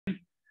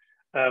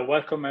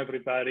Welcome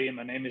everybody.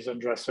 My name is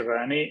Andrea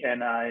Serrani,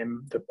 and I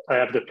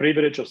have the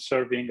privilege of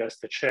serving as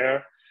the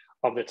chair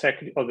of the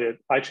IEEE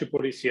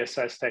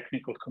CSS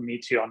Technical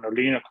Committee on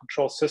Nonlinear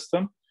Control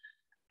System.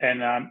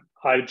 And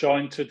I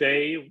joined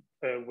today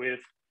with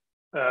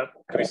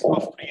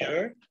Prof,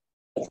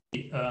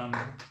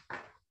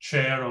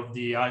 chair of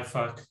the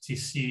IFAC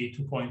TC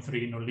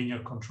 2.3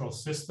 Nonlinear Control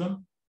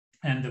System,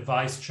 and the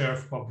vice chair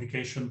for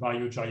publication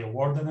Vayu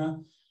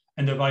Jayawardena,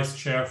 and the vice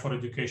chair for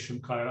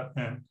education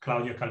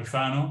Claudia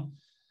Califano.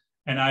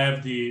 And I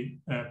have the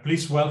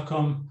please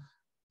welcome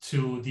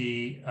to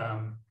the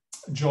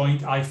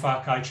joint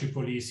IFAC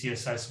IEEE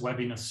CSS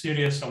webinar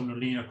series on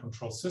nonlinear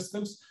control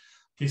systems.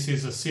 This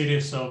is a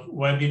series of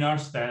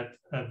webinars that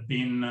have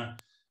been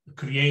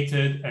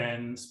created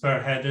and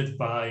spearheaded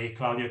by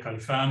Claudia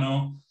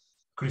Califano,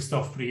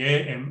 Christophe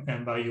Prier,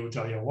 and Vayu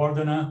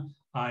Jayawardena.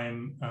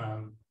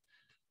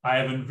 I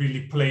haven't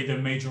really played a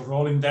major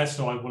role in that,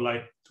 so I would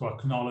like to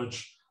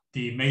acknowledge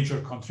the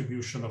major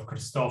contribution of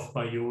Christophe,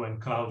 Vayu,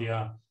 and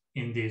Claudia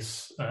in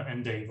this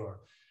endeavor.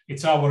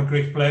 It's our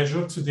great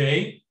pleasure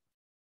today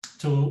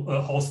to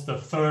host the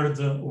third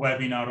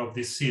webinar of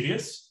this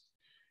series.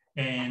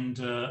 And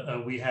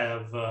we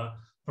have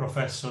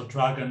Professor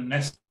Dragan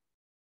Nesic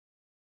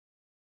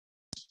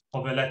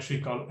of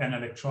Electrical and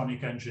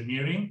Electronic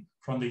Engineering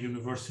from the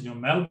University of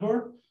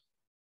Melbourne,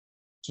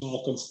 to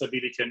open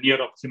stability and near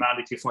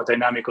optimality for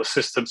dynamical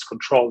systems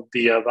controlled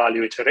via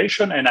value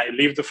iteration. And I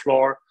leave the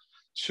floor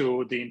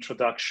to the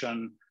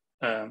introduction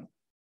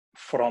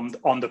from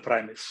on the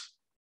premise.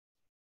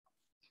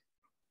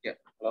 Yeah,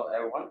 hello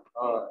everyone.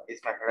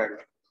 It's my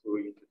pleasure to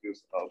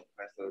introduce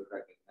Professor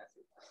Dragan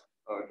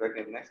Nesic.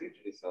 Dragan Nesic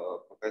is a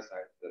professor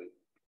at the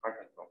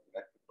Department of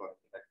Electrical and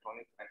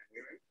Electronic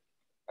Engineering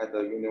at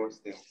the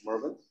University of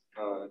Melbourne.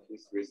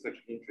 His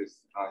research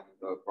interests are in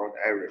the broad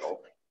area of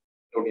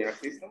nonlinear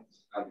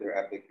systems and their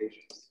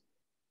applications,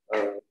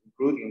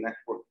 including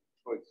network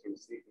choice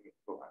receiving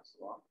control and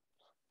so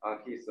on.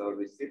 He's a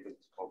recipient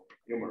of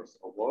numerous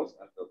awards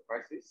and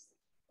prizes.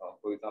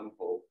 For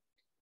example,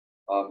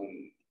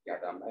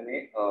 there are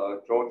many.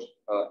 George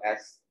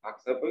S.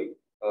 Huxley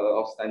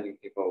Outstanding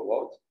Paper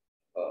Award,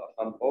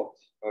 Humboldt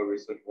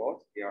Research Award,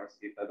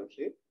 ERC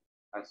Fellowship,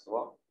 and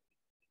so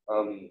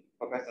on.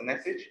 Professor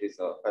Nesic is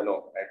a fellow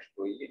of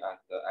IEEE and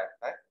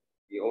IFAC.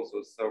 He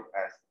also served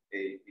as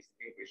a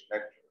distinguished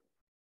lecturer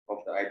of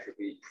the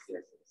IEEE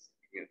CSS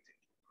community.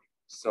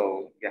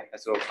 So yeah,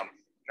 let's welcome.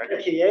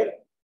 Thank you, Yael.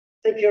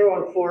 Thank you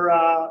everyone for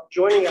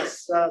joining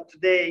us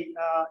today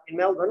in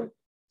Melbourne.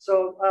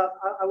 So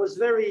I was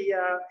very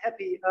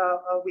happy.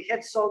 We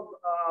had some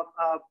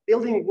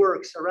building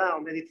works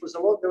around, and there was a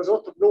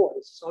lot of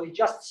noise. So it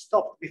just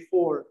stopped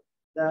before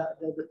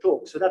the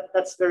talk. So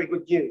that's very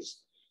good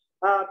news.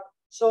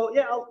 So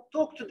yeah, I'll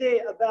talk today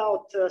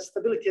about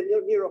stability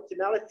and near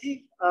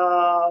optimality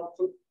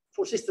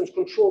for systems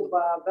controlled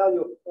by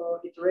value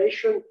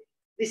iteration.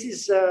 This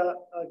is,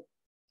 can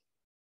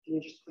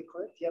you just click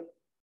on it? Yep.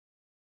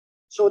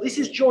 So this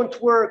is joint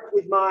work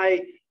with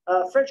my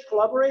French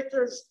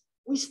collaborators.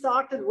 We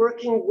started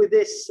working with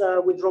this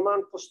with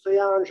Roman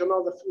Postoyan,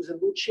 Jamal Dafuz,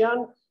 and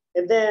Lucian.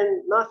 And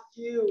then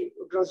Matthew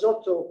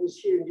Granzotto, who's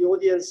here in the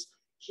audience,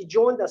 he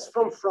joined us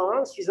from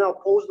France. He's now a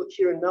postdoc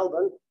here in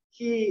Melbourne.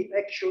 He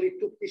actually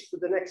took this to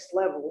the next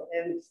level,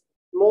 and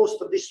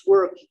most of this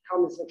work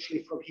comes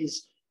actually from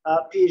his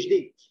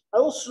PhD. I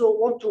also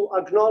want to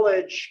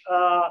acknowledge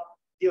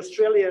the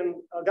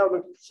Australian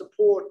government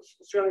support,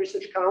 Australian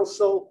Research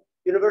Council,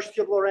 University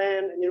of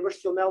Lorraine, and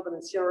University of Melbourne,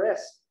 and CRS,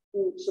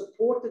 who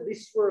supported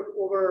this work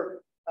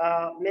over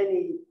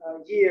many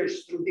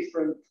years through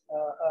different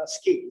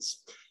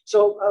schemes.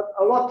 So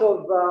a lot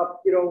of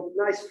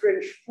nice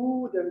French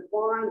food and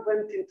wine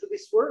went into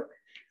this work.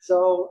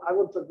 So I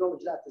want to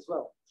acknowledge that as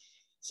well.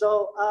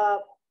 So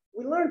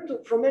we learned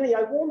from many.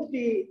 I won't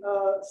be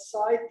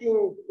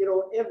citing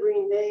every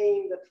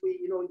name that we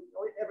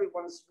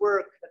everyone's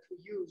work that we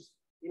use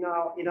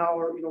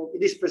in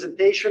this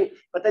presentation,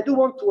 but I do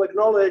want to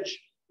acknowledge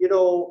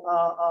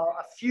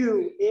a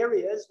few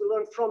areas we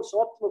learned from. So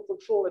optimal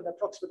control and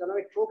approximate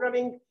dynamic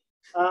programming,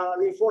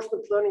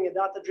 reinforcement learning and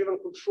data-driven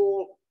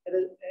control,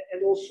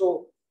 and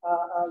also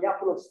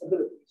Lyapunov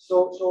stability.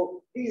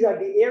 So these are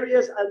the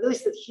areas. I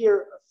listed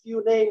here a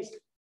few names.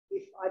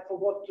 If I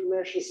forgot to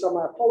mention some,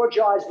 I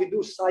apologize. We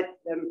do cite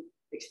them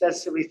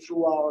extensively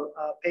through our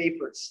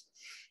papers.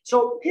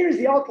 So here is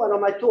the outline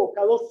of my talk.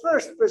 I will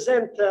first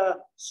present the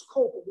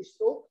scope of this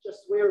talk,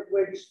 just where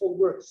this whole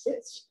work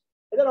sits.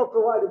 And then I'll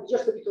provide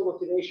just a bit of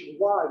motivation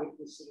why we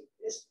consider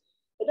this.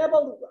 And then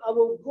I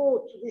will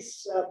go to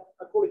this,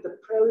 I call it a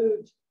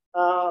prelude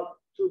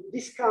to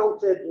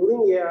discounted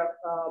linear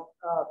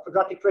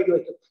quadratic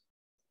regulator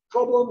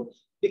problem,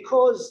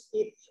 because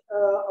it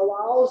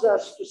allows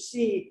us to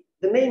see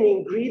the main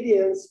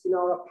ingredients in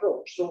our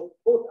approach. So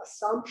both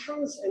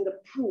assumptions and the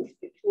proof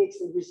techniques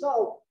and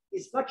result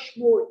is much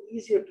more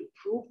easier to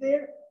prove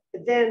there.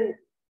 And then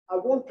I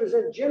won't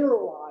present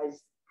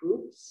generalized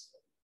proofs,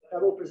 I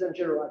will present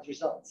generalized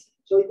results.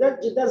 So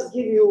it does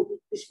give you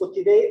this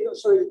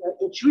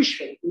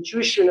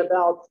intuition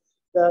about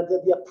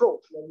the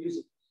approach we're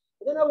using.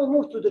 And then I will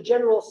move to the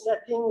general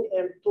setting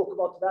and talk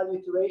about value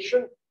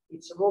iteration,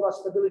 its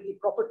robust stability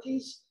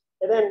properties,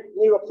 and then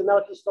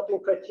near-optimality stopping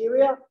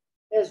criteria,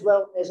 as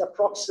well as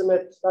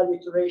approximate value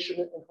iteration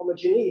and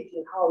homogeneity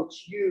and how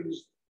it's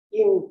used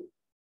in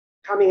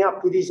coming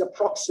up with these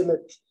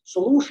approximate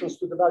solutions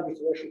to the value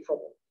iteration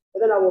problem.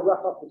 And then I will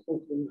wrap up with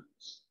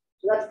conclusions.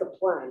 So that's the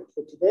plan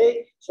for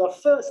today. So I'll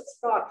first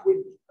start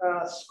with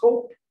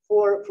scope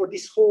for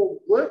this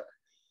whole work.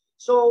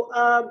 So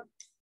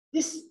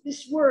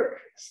this work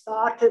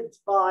started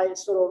by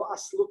sort of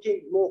us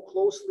looking more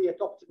closely at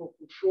optimal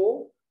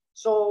control.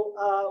 So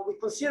we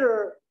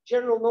consider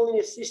general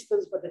nonlinear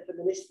systems, but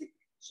deterministic.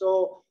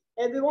 So,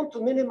 and we want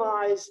to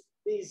minimize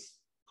these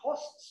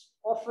costs.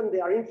 Often they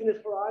are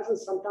infinite horizon,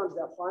 sometimes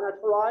they are finite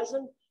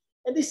horizon.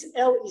 And this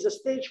L is a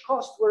stage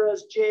cost,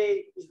 whereas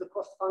J is the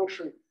cost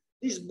function.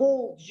 This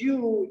bold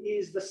U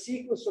is the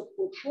sequence of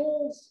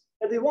controls,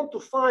 and we want to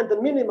find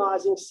the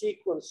minimizing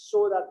sequence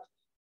so that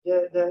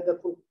the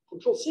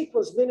control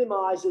sequence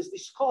minimizes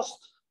this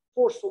cost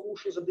for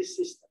solutions of this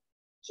system.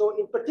 So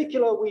in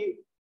particular, we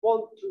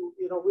want to,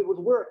 we would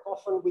work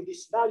often with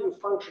this value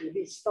function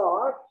V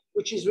star,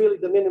 which is really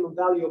the minimum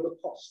value of the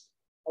cost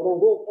along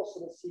all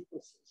possible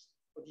sequences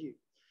of U.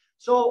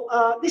 So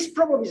this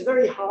problem is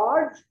very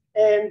hard,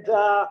 and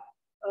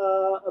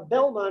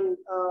Bellman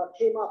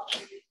came up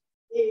with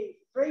a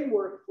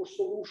framework for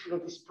solution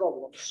of this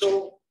problem.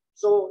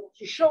 So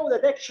he showed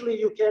that actually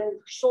you can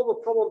solve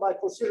a problem by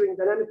considering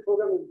dynamic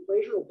programming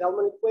equation or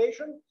Bellman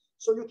equation.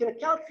 So you can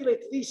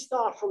calculate V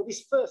star from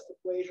this first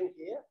equation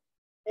here.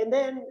 And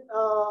then,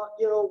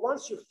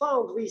 once you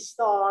found V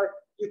star,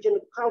 you can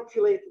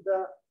calculate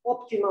the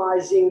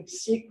optimizing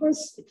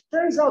sequence. It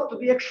turns out to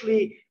be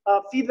actually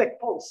feedback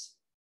policy,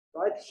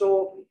 right?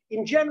 So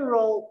in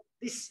general,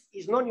 this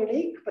is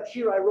non-unique, but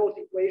here I wrote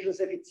equations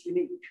if it's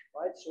unique,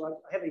 right? So I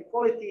have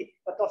equality,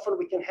 but often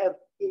we can have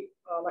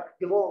like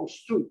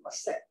belongs to a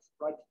set,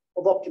 right,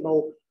 of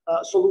optimal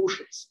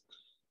solutions.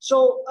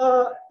 So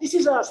this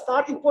is a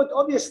starting point.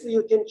 Obviously,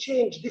 you can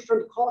change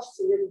different costs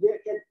and then you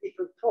get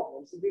different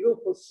problems. And we will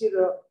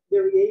consider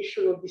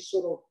variation of these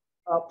sort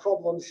of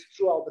problems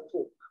throughout the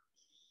talk.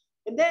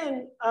 And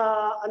then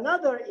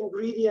another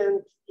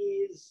ingredient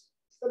is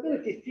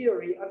stability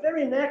theory, a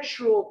very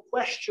natural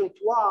question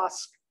to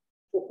ask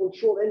for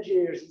control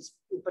engineers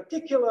in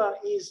particular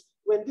is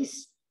when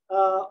this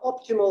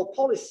optimal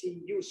policy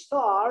U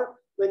star,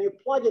 when you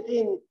plug it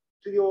in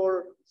to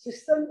your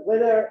system,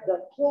 whether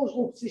the closed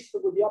loop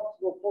system with the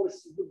optimal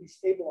policy will be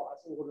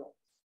stabilizing or not.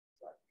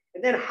 Right?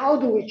 And then how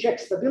do we check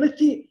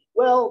stability?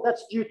 Well,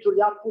 that's due to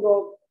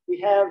Lyapunov. We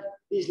have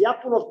these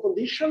Lyapunov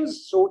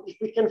conditions. So if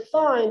we can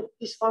find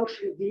this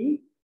function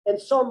V and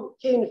some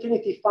k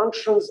infinity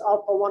functions,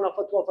 alpha 1,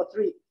 alpha 2, alpha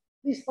 3,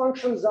 these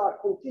functions are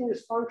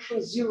continuous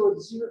functions, 0,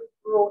 0,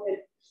 and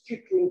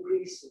strictly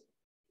increasing.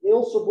 They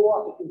also go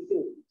up to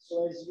infinity.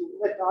 So as you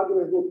let the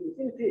argument go to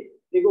infinity,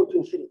 they go to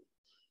infinity.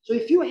 So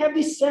if you have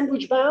this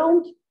sandwich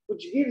bound,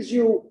 which gives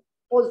you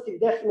positive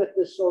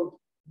definiteness of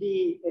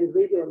the and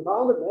radial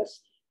unboundedness,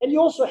 and you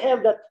also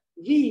have that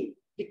V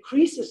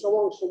decreases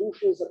along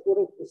solutions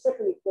according to the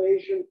second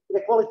equation,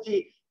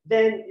 inequality,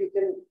 then you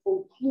can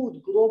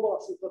conclude global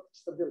asymptotic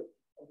stability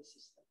of the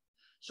system.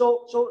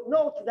 So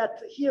note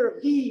that here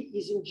V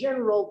is in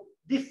general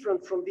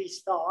different from V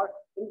star,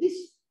 and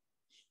this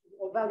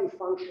value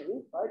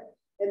function, right?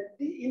 And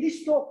in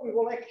this talk, we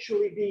will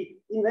actually be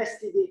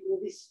investigating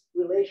this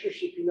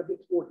relationship in a bit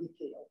more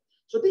detail.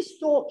 So this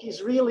talk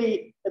is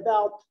really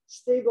about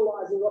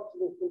stabilizing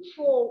optimal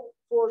control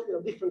for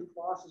different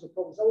classes of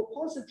problems. I will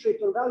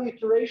concentrate on value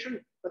iteration,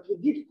 but we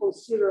did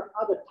consider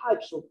other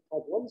types of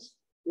problems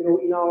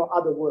in our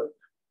other work.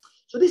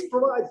 So this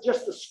provides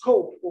just a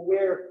scope for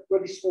where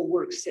this whole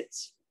work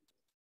sits.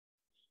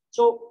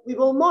 So we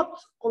will not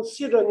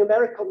consider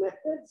numerical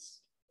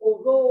methods,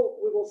 although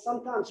we will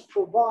sometimes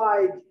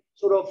provide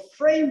sort of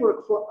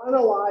framework for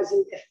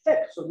analyzing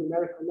effects of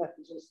numerical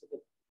methods on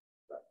stability.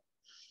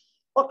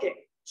 Right. Okay,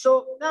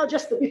 so now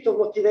just a bit of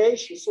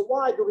motivation. So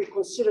why do we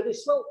consider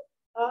this? So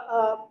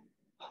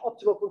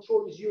optimal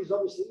control is used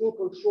obviously in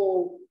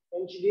control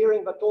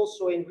engineering, but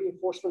also in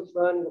reinforcement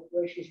learning,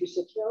 operations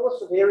research. There are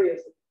lots of areas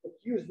that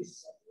use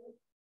this setting.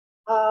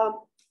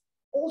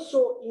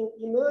 Also in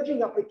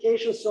emerging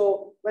applications,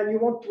 so when you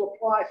want to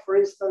apply, for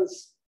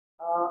instance,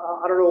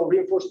 I don't know,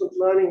 reinforcement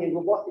learning in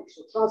robotics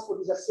or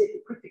transport is a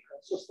safety critical.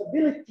 So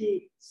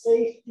stability,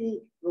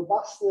 safety,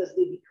 robustness,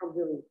 they become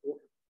very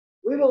important.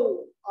 We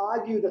will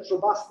argue that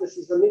robustness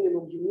is the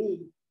minimum you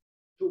need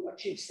to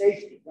achieve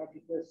safety, right?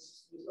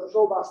 Because it's not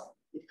robust,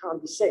 it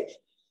can't be safe.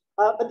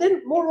 But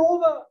then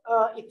moreover,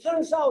 it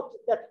turns out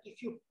that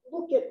if you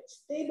look at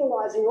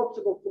stabilizing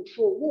optimal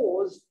control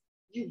laws,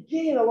 you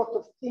gain a lot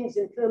of things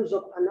in terms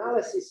of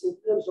analysis, in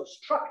terms of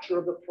structure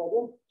of the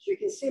problem. So you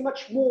can say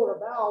much more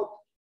about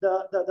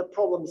the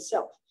problem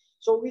itself.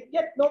 So we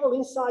get novel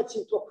insights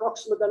into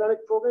approximate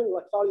dynamic programming,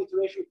 like value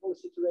iteration,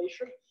 policy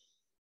iteration.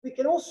 We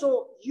can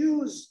also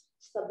use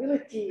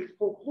stability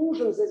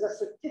conclusions as a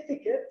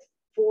certificate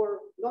for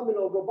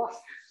nominal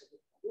robustness of the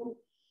problem.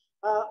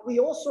 we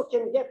also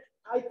can get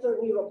tighter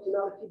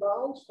near-optimality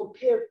bounds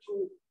compared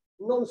to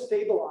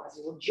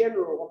non-stabilizing or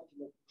general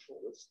optimal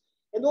controllers.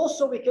 And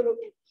also we can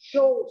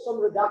show some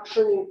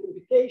reduction in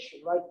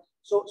computation, right?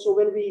 So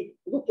when we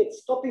look at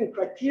stopping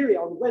criteria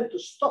on when to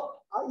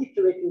stop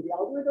iterating the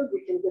algorithm,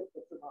 we can get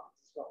better bounds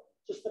as well.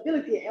 So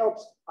stability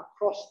helps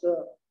across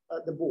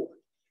the board.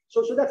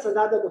 So that's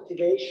another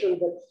motivation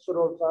that sort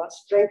of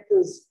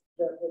strengthens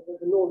the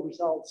known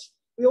results.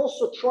 We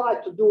also try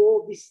to do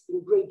all this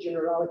in great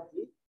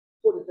generality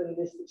for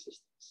deterministic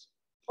systems.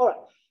 All right,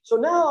 so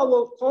now I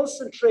will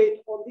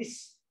concentrate on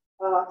this,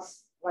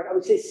 like I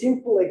would say,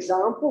 simple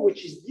example,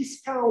 which is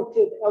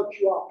discounted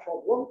LQR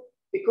problem,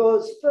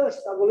 because first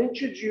I will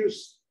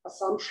introduce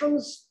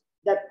assumptions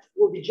that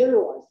will be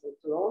generalized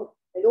later on,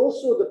 and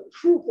also the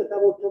proof that I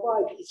will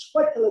provide is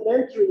quite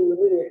elementary in the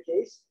linear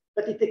case,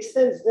 but it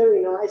extends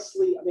very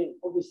nicely, I mean,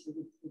 obviously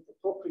with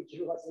appropriate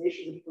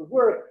generalizations, it can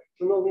work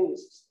to nonlinear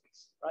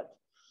systems, right?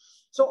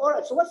 So, all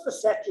right, so what's the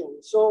setting?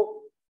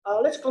 So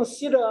let's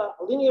consider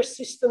linear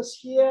systems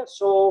here.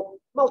 So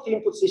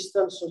multi-input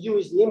systems, so U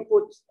is the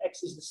input,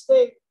 X is the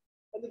state.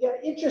 And we are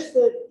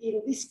interested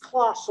in this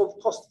class of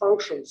cost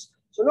functions.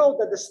 So note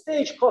that the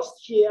stage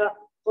cost here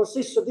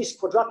consists of this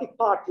quadratic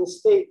part in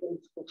state and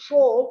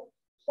control,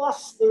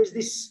 plus there's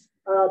this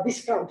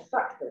discount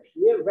factor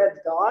here, red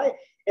guy,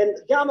 and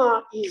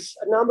gamma is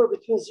a number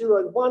between 0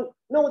 and 1.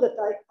 Note that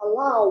I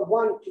allow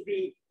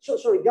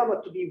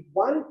gamma to be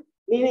 1,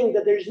 meaning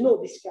that there is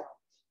no discount.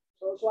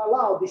 So I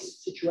allow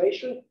this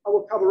situation. I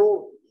will cover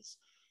all of these.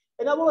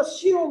 And I will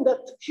assume that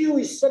Q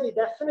is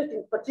semi-definite.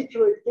 In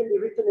particular, it can be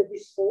written in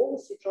this form,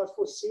 C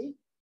transpose C,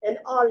 and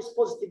R is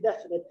positive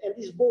definite. And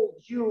this bold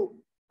U,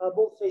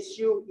 bold-face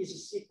U, is a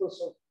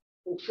sequence of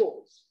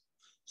controls.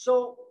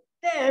 So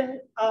then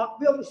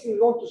we obviously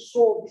want to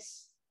solve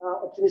this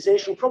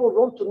optimization problem. We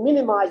want to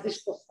minimize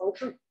this cost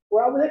function,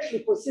 where I will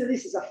actually consider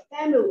this as a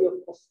family of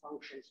cost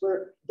functions,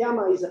 where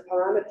gamma is a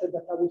parameter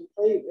that I would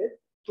play with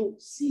to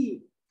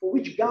see for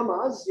which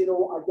gammas,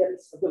 I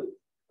get stability,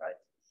 right?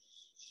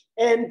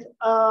 And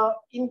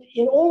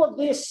in all of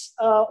this,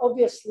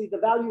 obviously the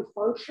value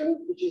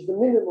function, which is the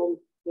minimum,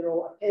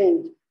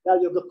 attained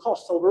value of the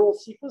cost over all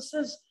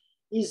sequences,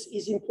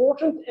 is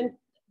important. And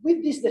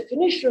with this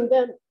definition,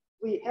 then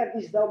we have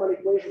this Bellman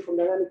equation from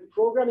dynamic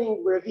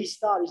programming, where V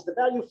star is the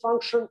value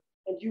function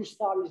and U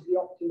star is the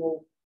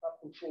optimal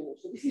control.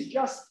 So this is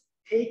just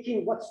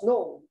taking what's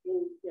known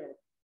in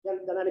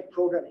dynamic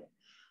programming.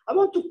 I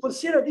want to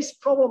consider this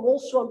problem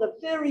also under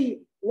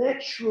very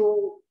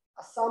natural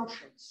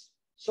assumptions.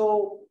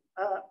 So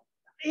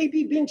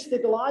AB being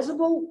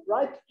stabilizable,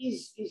 right,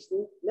 is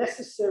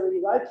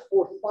necessary, right,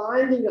 for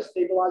finding a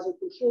stabilizing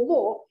control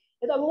law.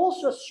 And I will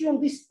also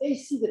assume this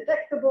AC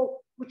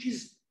detectable, which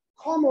is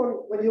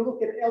common when you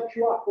look at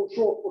LQR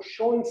control for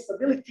showing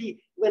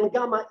stability when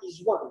gamma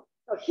is 1.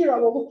 Now here I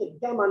will look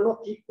at gamma not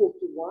equal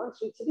to 1,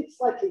 so it's a bit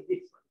slightly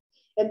different.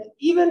 And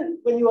even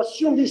when you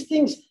assume these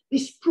things,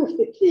 this proof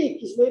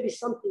technique is maybe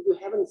something you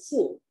haven't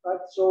seen, right?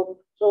 So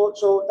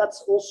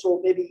that's also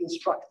maybe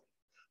instructive.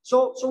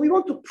 So we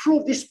want to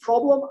prove this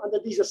problem under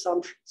these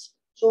assumptions.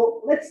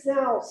 So let's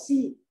now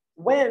see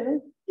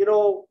when,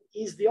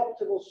 is the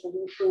optimal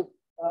solution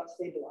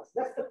stabilized.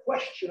 That's the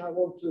question I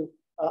want to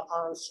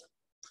answer.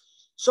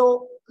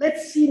 So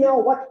let's see now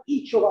what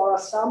each of our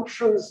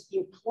assumptions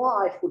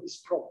imply for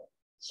this problem.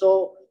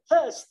 So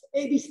first,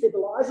 AB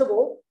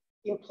stabilizable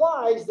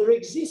implies there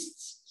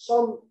exists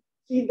some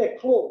feedback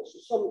clause,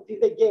 some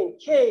feedback gain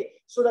K,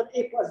 so that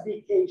A plus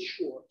B K is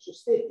sure. So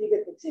state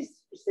feedback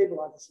exists to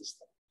stabilize the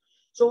system.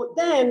 So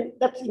then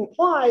that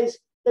implies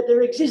that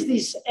there exist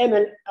these M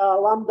and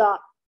lambda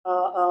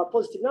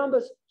positive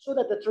numbers, so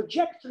that the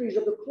trajectories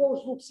of the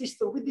closed loop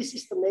system with the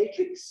system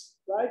matrix,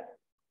 right,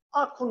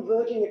 are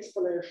converging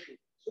exponentially.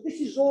 So this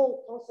is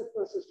all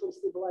consequences from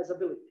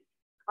stabilizability.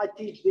 I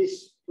teach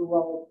this to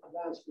our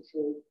advanced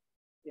control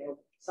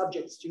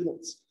subject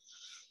students.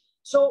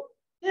 So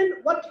then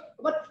what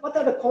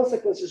are the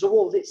consequences of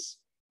all this?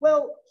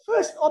 Well,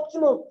 first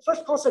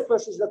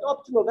consequence is that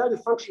optimal value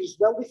function is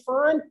well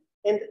defined,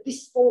 and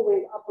this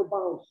following upper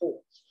bound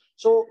holds.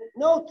 So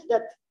note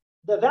that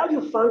the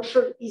value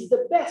function is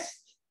the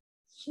best,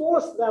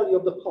 smallest value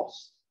of the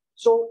cost.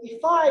 So if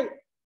I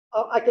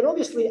can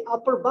obviously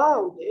upper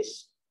bound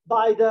this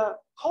by the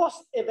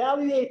cost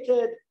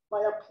evaluated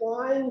by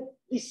applying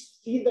this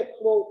feedback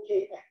law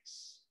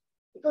Kx,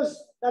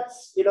 because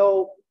that's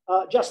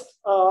just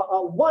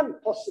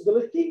one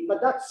possibility, but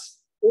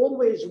that's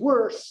always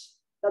worse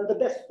than the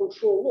best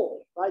control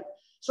law, right?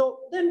 So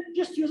then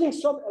just using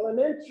some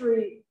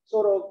elementary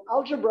sort of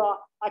algebra,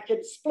 I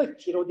can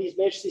split these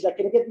matrices. I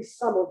can get this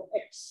sum of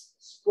x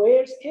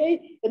squares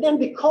k, and then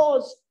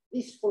because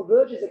this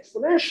converges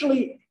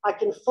exponentially, I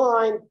can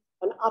find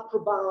an upper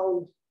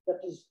bound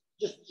that is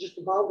just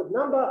a bounded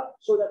number,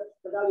 so that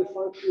the value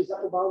function is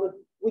upper bounded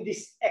with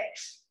this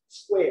x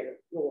squared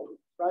norm,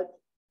 right?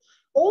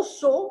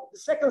 Also, the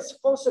second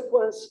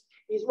consequence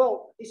is,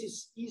 well, this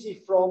is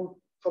easy from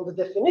the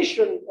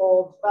definition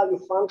of value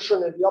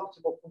function and the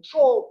optimal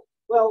control.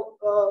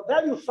 well,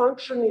 value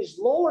function is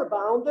lower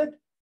bounded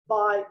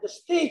by the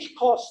stage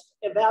cost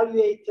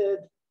evaluated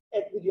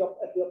at the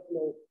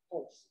optimal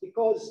points,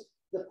 because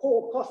the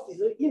core cost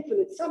is an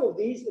infinite sum of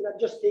these, and I'm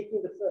just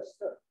taking the first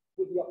term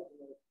with the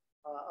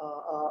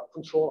optimal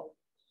controller.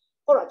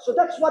 All right, so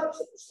that's what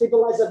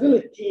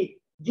stabilizability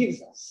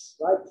gives us,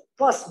 right?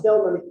 Plus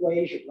Bellman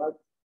equation, right?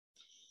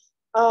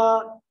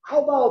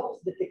 How about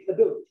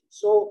detectability?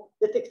 So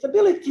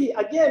detectability,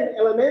 again,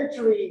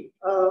 elementary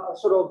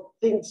sort of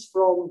things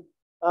from,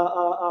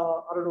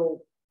 I don't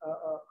know,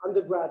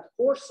 undergrad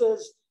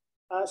courses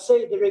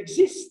say there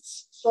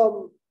exists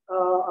some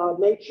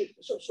matrix,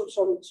 some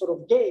sort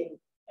of gain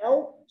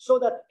L, so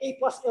that A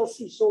plus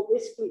LC. So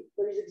basically,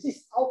 there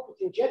exists output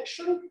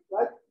injection,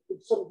 right,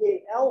 with some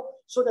gain L,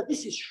 so that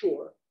this is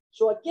sure.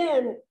 So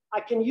again,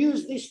 I can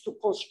use this to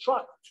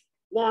construct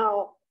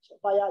now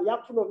by a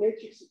Lyapunov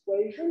matrix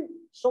equation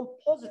some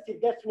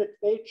positive definite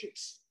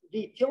matrix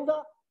D tilde,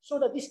 so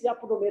that this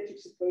Lyapunov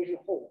matrix equation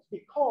holds,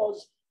 because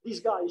this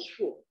guy is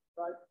sure,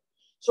 right?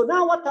 So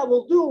now what I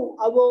will do,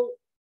 I will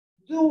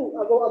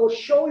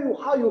show you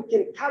how you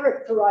can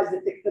characterize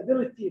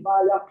detectability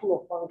by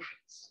Lyapunov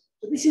functions.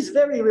 So this is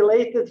very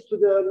related to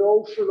the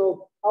notion of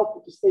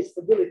output to state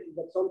stability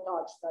that some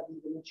types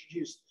studies have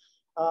introduced.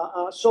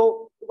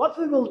 So what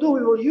we will do,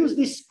 we will use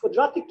this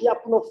quadratic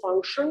Lyapunov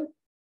function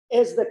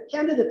as the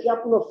candidate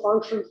Lyapunov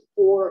function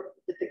for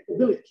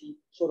detectability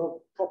sort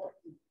of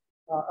property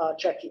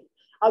checking.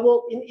 I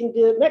will, in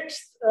the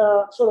next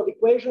sort of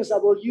equations, I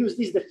will use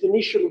this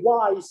definition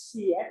Y is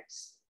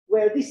Cx,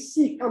 where this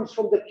C comes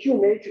from the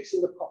Q matrix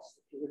in the cost,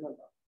 if you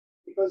remember.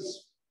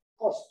 Because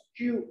cost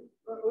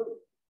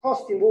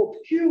involved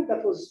Q,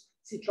 that was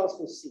C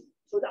transpose C.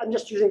 So I'm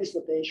just using this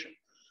notation.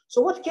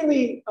 So what can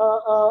we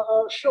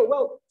show?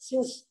 Well,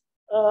 since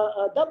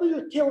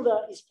W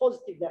tilde is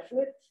positive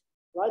definite,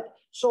 right?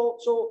 So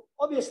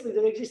obviously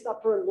there exist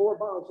upper and lower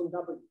bounds on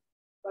W,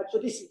 right? So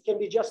this can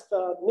be just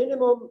a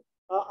minimum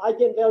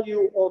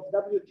eigenvalue of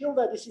W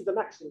tilde. This is the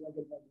maximum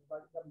eigenvalue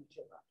of W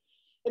tilde.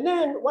 And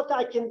then what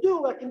I can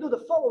do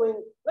the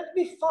following. Let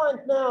me find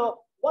now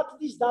what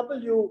this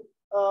W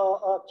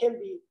can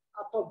be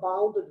upper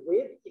bounded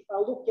with if I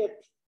look at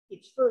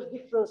its first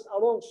difference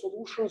along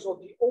solutions of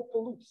the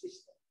open loop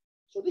system.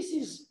 So this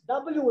is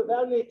W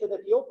evaluated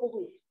at the open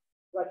loop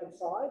right-hand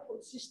side of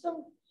the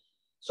system.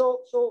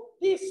 So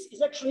this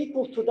is actually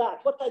equal to that.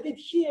 What I did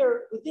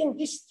here within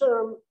this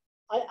term,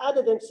 I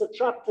added and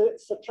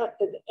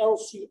subtracted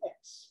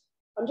LCX.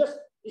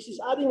 This is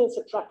adding and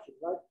subtracting,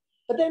 right?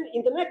 But then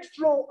in the next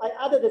row, I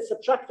added and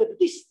subtracted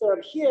this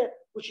term here,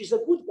 which is a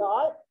good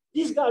guy.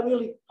 This guy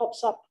really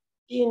pops up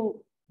in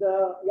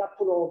the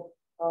Lyapunov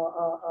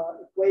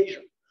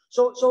equation.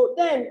 So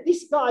then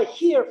this guy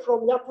here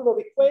from Lyapunov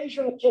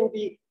equation can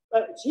be,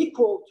 it's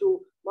equal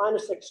to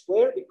minus x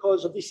squared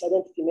because of this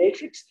identity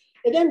matrix.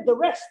 And then the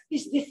rest,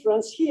 this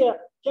difference here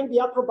can be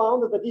upper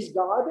bounded by this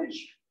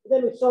garbage. And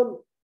then with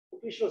some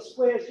official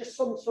squares, just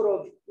some sort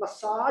of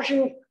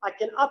massaging, I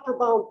can upper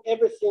bound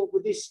everything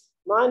with this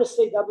minus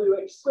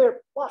AWX squared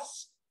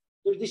plus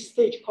there's this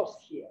stage cost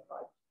here,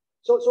 right?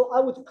 So I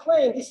would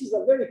claim this is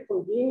a very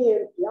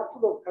convenient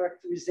Lyapunov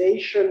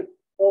characterization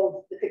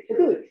of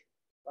detectability,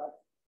 right?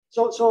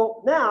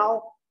 So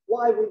now,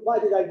 why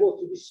did I go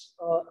to this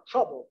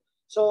trouble?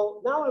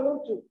 So now I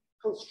want to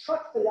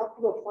construct the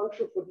Lyapunov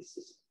function for this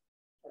system,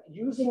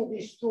 using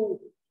these two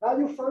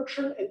value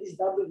function and this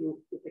W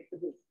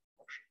detectability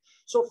function.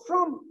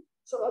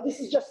 So this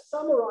is just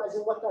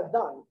summarizing what I've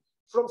done.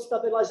 From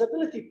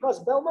stabilizability plus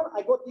Bellman,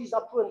 I got these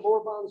upper and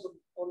lower bounds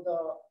on the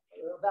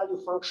value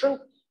function.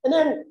 And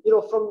then,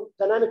 from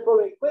dynamic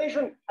problem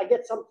equation, I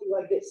get something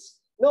like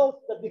this.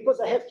 Note that because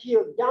I have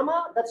here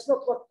gamma, that's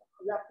not what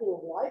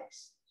Lyapunov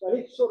likes. So I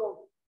need to sort of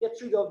get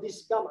rid of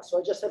this gamma.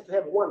 So I just have to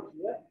have one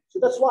here. So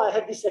that's why I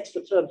have this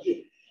extra term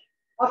here.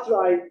 After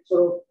I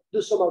sort of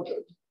do some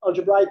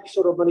algebraic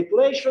sort of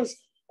manipulations,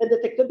 and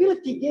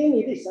detectability gave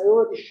me this. I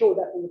already showed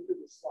that in the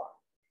previous slide.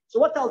 So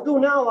what I'll do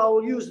now, I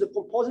will use the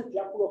composite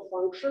Lyapunov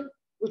function,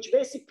 which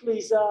basically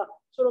is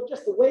sort of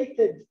just a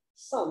weighted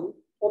sum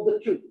of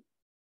the two.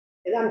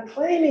 And I'm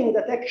claiming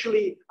that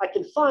actually I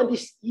can find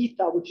this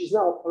eta, which is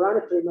now a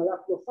parameter in my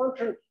Lyapunov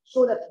function,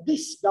 so that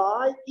this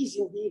guy is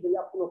indeed a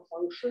Lyapunov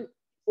function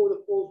for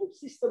the closed loop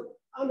system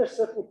under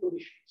certain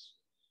conditions.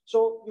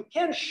 So you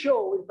can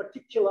show in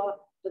particular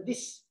that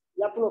this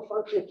Lyapunov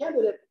function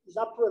candidate is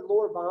upper and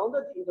lower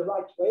bounded in the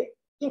right way.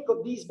 Think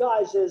of these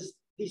guys as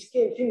these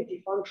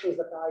K-infinity functions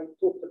that I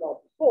talked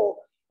about before.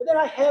 And then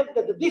I have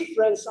that the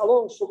difference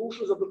along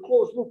solutions of the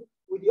closed loop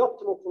with the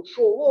optimal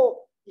control law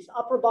is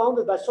upper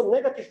bounded by some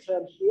negative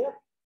term here.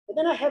 And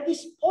then I have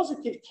this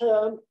positive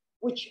term,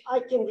 which I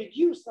can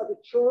reduce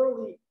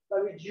arbitrarily by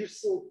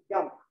reducing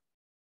gamma.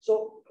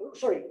 So,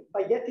 sorry,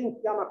 by getting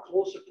gamma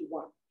closer to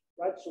 1,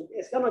 right? So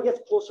as gamma gets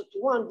closer to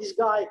 1, this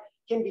guy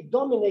can be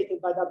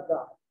dominated by that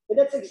guy. And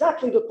that's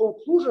exactly the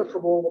conclusion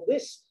from all of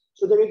this.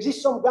 So there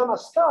exists some gamma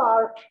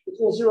star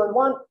between 0 and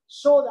 1,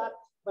 so that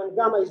when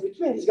gamma is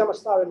between this gamma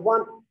star and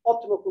 1,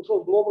 optimal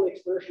control globally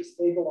exponentially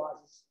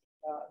stabilizes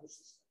the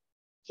system.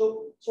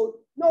 So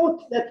note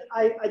that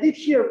I did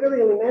here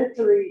very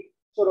elementary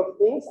sort of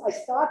things. I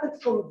started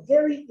from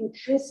very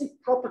intrinsic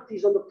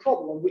properties on the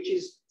problem, which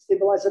is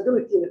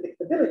stabilizability and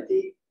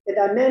effectability, and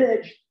I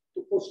managed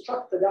to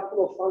construct an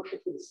optimal function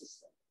for the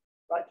system,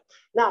 right?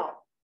 Now,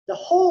 the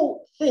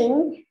whole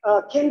thing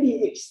can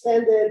be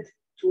extended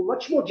to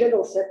much more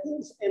general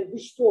settings, and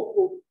this talk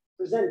will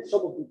present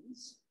some of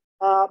these.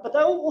 But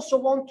I also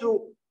want to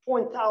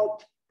point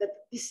out that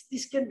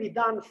this can be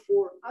done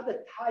for other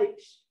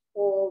types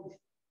of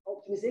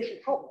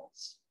optimization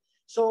problems.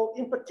 So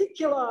in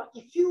particular,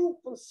 if you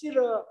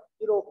consider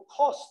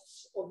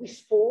costs of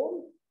this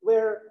form,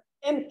 where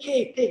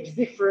MK takes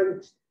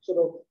different sort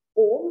of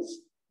forms,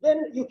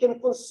 then you can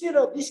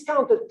consider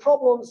discounted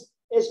problems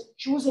as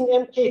choosing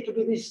MK to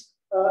be this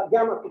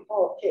gamma to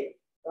power K,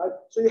 right?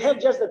 So you have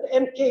just that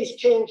MK is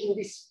changed in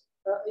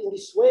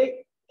this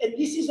way. And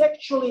this is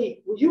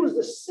actually, we use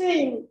the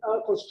same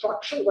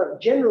construction, but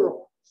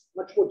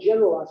much more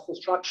generalized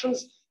constructions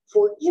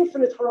for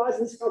infinite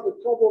horizon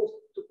discounted problems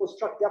to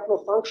construct the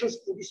optimal functions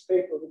in this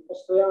paper with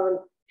Postoyan,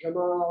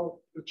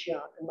 Jamal, Lucian,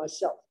 and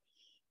myself.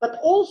 But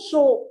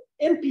also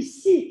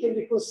MPC can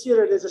be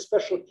considered as a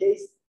special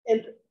case,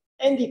 and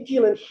Andy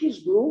Thiel and his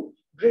group,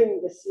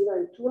 Grim, Messina,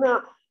 and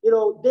Tuna,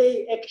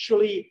 they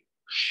actually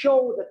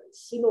show that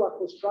similar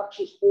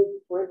constructions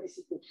hold for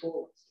MPC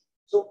controllers.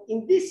 So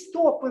in this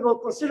talk, we will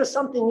consider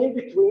something in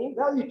between.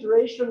 Value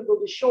iteration will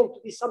be shown to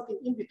be something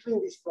in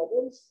between these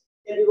problems,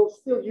 and we will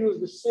still use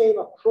the same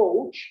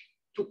approach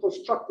to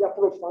construct the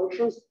optimal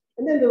functions.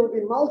 And then there will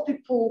be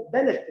multiple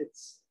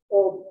benefits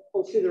of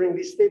considering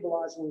these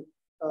stabilizing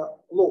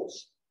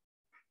laws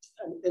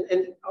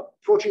and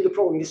approaching the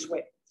problem this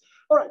way.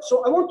 All right,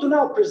 so I want to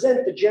now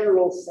present the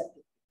general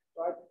setting,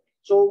 right?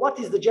 So what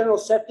is the general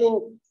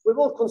setting? We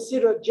will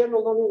consider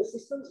general nonlinear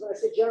systems. When I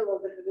say general,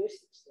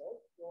 deterministic still,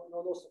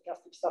 no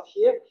stochastic stuff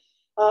here.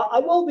 I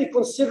will be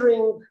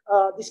considering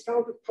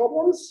discounted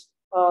problems,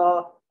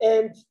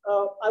 and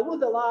I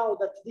would allow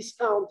that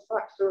discount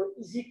factor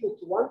is equal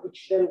to 1,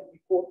 which then we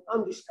call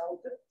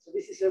undiscounted. So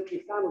this is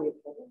actually a family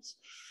of problems.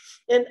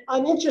 And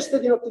I'm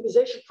interested in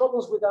optimization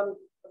problems with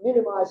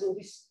minimizing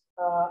this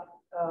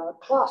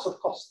class of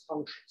cost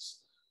functions.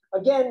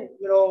 Again,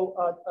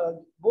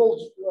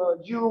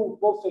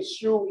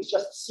 boldface U is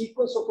just a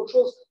sequence of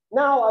controls.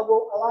 Now I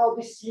will allow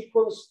this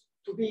sequence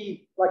to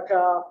be like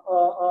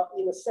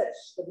in a set,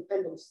 the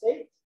dependent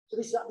state. So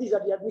these are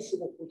the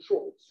admissible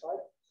controls,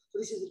 right? So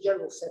this is the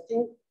general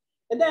setting.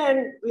 And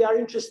then we are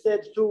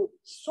interested to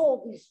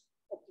solve these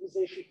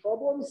optimization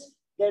problems.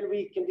 Then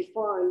we can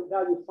define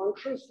value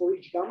functions for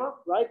each gamma,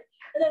 right?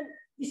 And then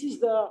this is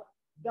the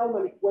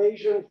Bellman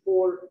equation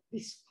for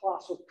this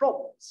class of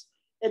problems.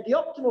 And the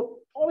optimal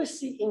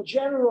policy in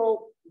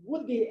general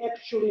would be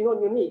actually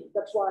non-unique.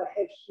 That's why I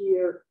have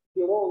here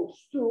belongs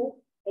to.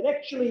 And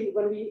actually,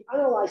 when we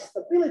analyze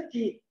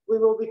stability, we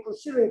will be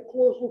considering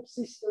closed loop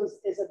systems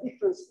as a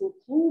difference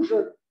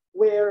inclusion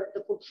where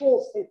the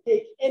controls can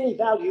take any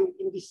value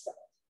in this set.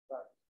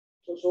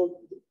 Right? So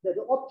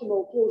the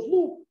optimal closed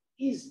loop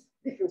is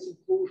difference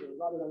inclusion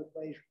rather than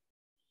equation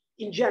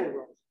in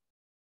general.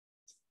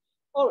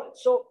 All right,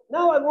 so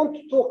now I want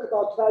to talk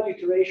about value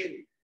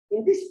iteration.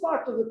 In this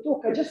part of the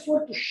talk, I just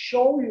want to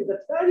show you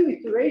that value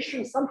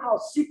iteration somehow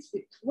sits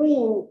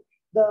between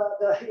the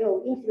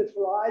infinite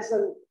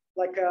horizon,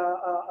 like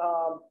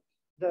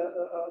the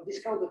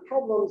discounted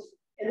problems,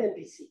 and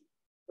MPC.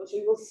 So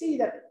you will see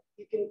that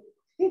you can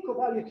think of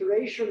value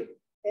iteration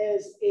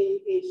as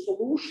a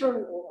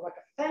solution or like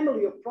a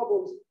family of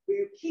problems where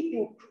you keep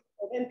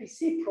of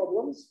MPC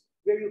problems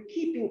where you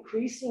keep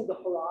increasing the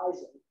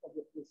horizon of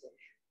the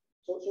optimization.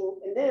 So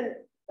and then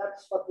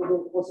that's what we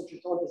will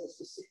concentrate on as a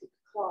specific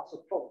class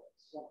of problems.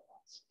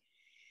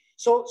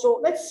 So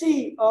let's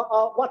see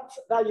what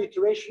value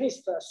iteration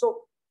is first.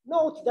 So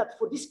note that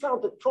for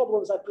discounted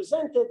problems I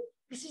presented,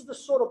 this is the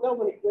sort of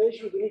Bellman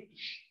equation we need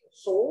to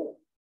solve.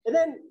 And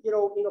then, in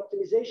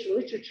optimization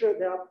literature,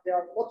 there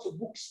are lots of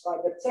books by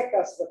the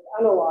Tsekas that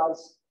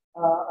analyze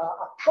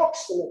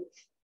approximate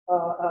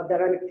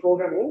dynamic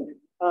programming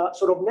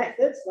sort of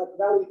methods like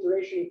value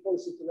iteration and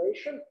policy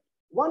iteration.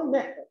 One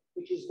method,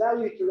 which is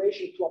value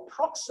iteration to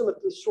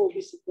approximately solve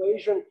this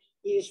equation,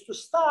 is to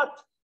start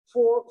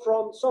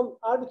from some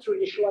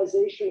arbitrary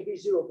initialization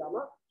V0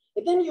 gamma,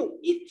 and then you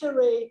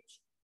iterate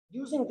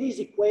using these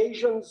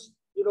equations,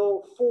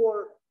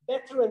 for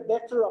better and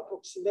better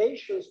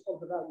approximations of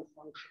the value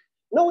function.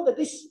 Note that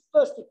this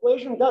first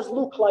equation does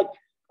look like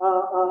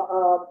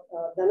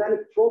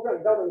dynamic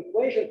program Bellman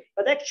equation,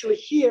 but actually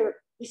here,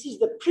 this is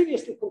the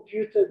previously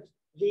computed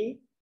V,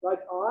 right,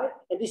 I,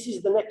 and this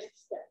is the next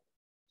step.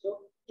 So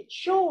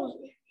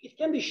it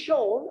can be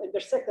shown, and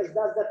Bersekas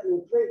does that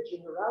in great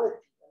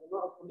generality and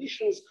amount of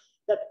conditions,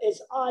 that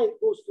as I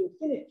goes to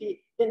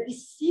infinity, then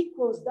this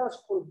sequence does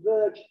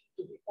converge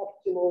to the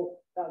optimal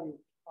value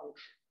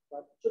function.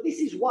 Right? So this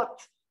is what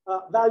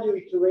value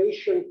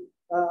iteration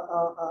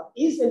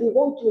is, and we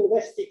want to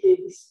investigate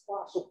this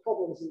class of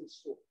problems in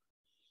this talk.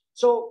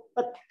 So,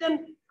 but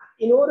then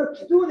in order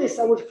to do this,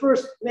 I would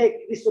first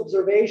make this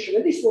observation,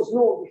 and this was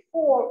known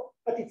before,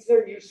 but it's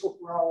very useful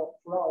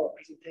for our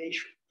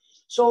presentation.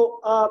 So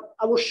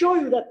I will show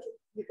you that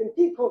you can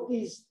think of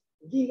these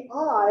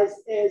VIs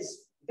as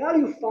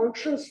value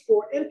functions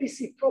for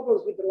MPC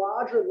problems with the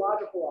larger and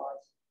larger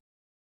horizon.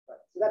 Right.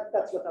 So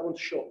that's what I want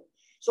to show.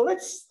 So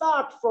let's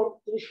start from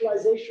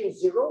initialization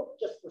 0,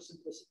 just for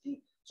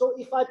simplicity. So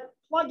if I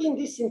plug in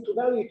this into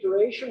value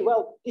iteration,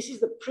 well, this is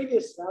the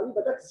previous value,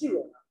 but that's 0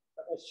 now.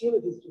 But I assume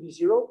it is to be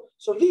 0.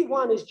 So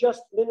V1 is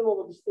just minimum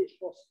of the stage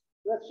crossing.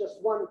 That's just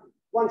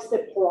one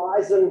step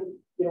horizon,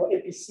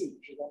 MPC,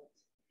 if you want.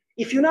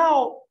 If you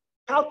now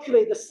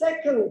calculate the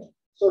second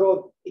sort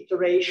of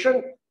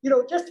iteration,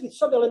 just with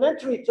some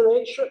elementary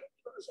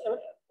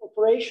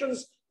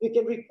operations, you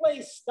can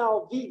replace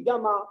now V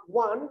gamma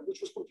 1,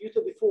 which was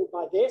computed before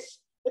by this,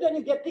 and then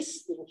you get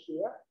this thing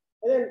here.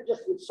 And then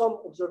just with some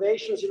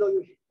observations, you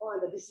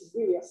find that this is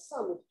really a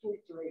sum of 2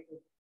 iterated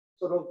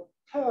sort of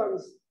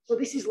terms. So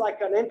this is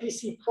like an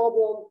MPC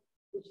problem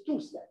with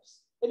 2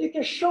 steps. And you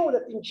can show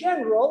that in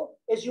general,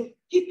 as you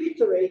keep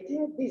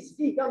iterating, these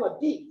V gamma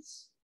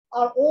Ds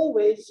are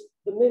always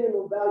the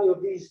minimum value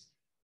of these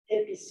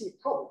MPC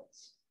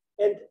problems.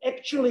 And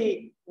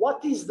actually,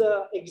 what is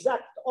the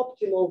exact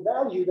optimal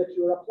value that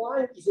you're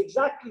applying is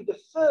exactly the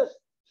first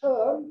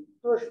term,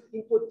 first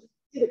input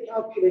in the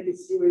calculated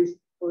series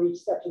for each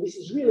step. So this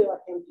is really like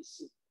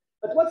MPC.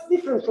 But what's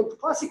different from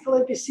classical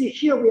MPC,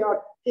 here we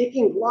are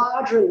taking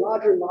larger and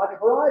larger and larger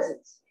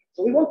horizons.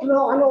 So we want to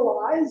now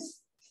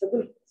analyze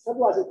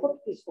stabilizing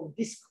properties from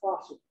this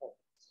class of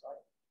problems,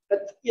 right?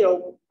 But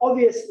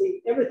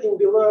obviously everything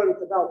we learned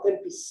about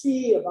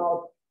MPC,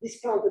 about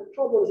discounted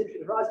problems,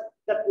 infinite horizon,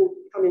 that will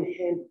come in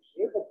handy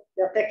here, but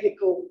there are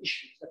technical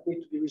issues that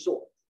need to be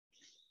resolved.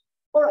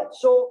 All right,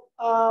 so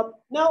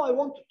now I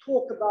want to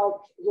talk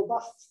about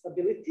robust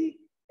stability.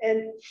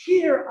 And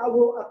here I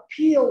will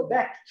appeal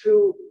back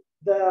to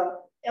the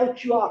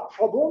LQR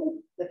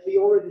problem that we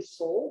already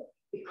solved,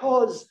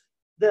 because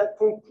the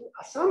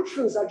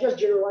assumptions are just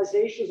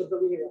generalizations of the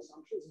linear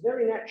assumptions,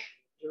 very natural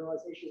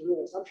generalizations of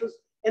linear assumptions.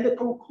 And the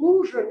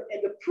conclusion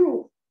and the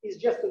proof is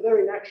just a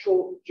very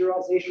natural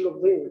generalization of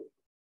linear.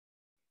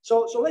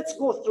 So let's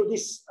go through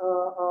this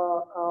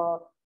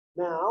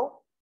now.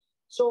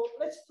 So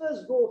let's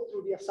first go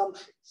through the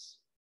assumptions.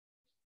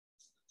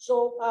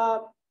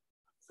 So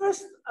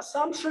first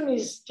assumption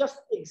is just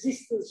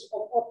existence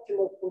of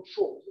optimal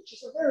controls, which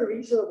is a very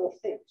reasonable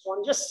thing. So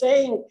I'm just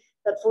saying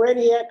that for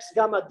any x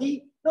gamma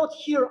d, not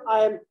here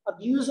I'm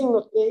abusing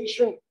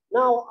notation.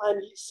 Now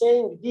I'm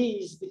saying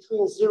d is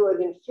between 0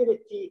 and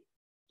infinity,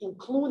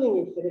 including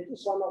infinity.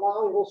 So I'm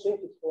allowing also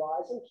infinite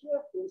horizon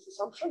here in this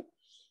assumption.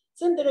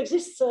 Then there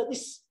exists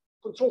this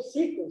control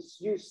sequence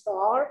U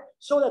star,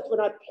 so that when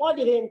I plug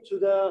it into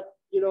the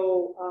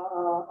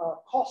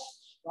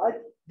cost, right,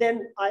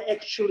 then I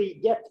actually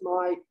get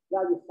my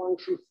value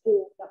function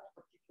for that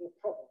particular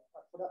problem,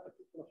 right, for that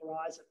particular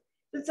horizon.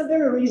 It's a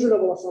very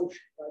reasonable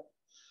assumption, right?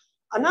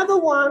 Another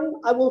one,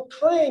 I will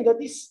claim that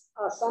this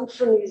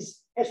assumption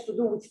has to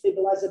do with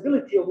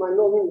stabilizability of my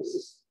nonlinear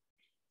system.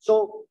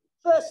 So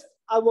first,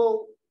 I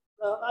will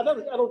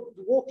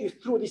walk you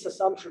through this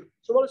assumption.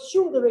 So we'll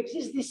assume there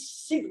exists this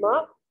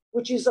sigma,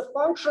 which is a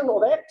function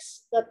of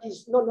x that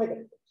is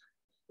non-negative.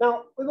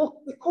 Now,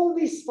 we call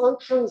these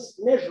functions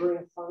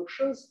measuring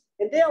functions,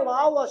 and they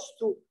allow us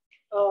to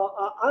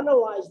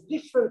analyze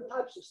different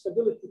types of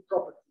stability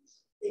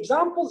properties.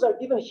 Examples are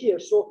given here.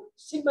 So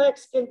sigma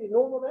x can be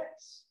norm of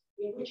x,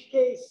 in which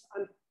case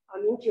I'm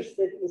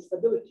interested in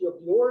stability of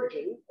the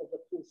origin of the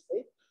full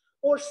state,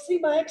 or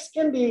sigma x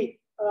can be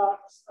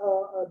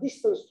a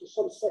distance to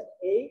some set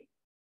A,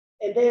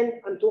 and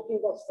then I'm talking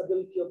about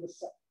stability of the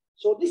set.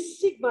 So this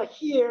sigma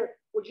here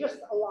will just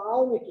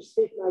allow me to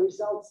state my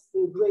results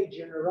in great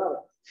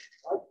generality,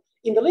 right?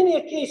 In the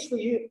linear case,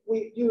 we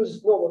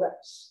use norm of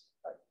x,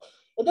 right?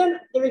 And then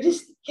there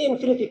exists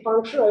k-infinity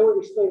function. I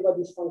already explained what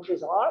these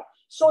functions are,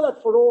 so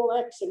that for all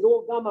x and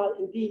all gamma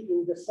and d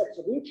in the sets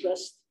of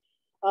interest,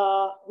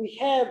 we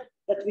have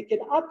that we can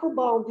upper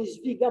bound these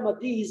v gamma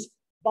d's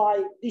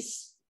by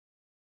this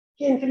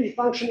k-infinity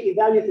function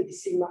evaluated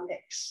as sigma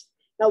x.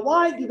 Now,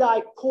 why did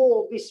I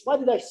call this? Why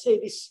did I say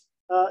this?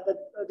 That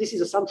this is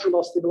assumption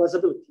about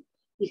stabilizability.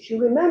 If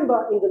you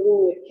remember in the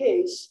linear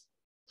case,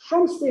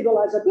 from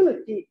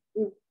stabilizability,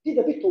 we did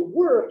a bit of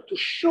work to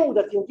show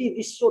that indeed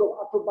this sort of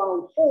upper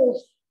bound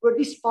holds, where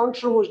this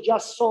function was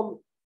just some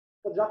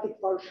quadratic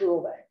function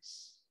of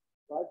x,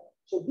 right?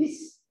 So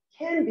this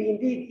can be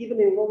indeed,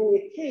 even in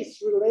linear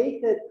case,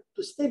 related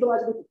to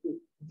stabilizability,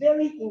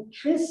 very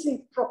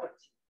intrinsic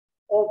property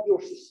of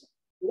your system.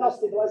 Without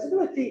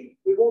stabilizability,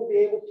 we won't be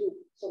able to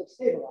sort of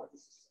stabilize the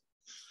system.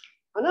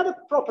 Another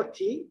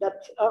property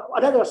that,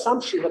 another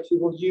assumption that we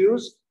will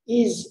use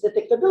is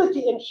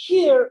detectability. And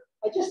here,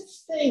 I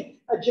just state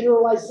a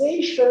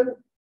generalization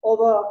of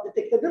a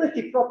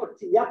detectability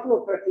property,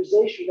 Lyapunov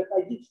characterization that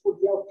I did for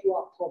the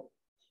LQR problem.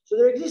 So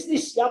there exists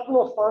this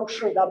Lyapunov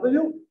function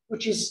W,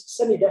 which is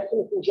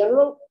semi-definite in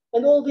general,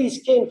 and all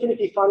these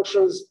k-infinity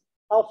functions,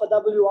 alpha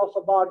W,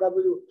 alpha bar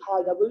W,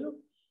 high W.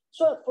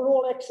 So that for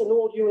all x and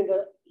all u in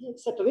the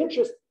set of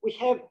interest, we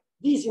have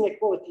these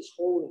inequalities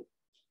holding.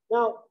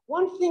 Now,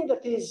 one thing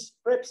that is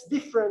perhaps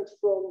different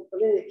from the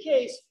linear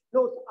case,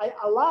 note I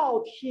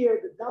allowed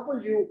here the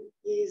W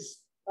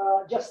is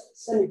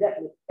just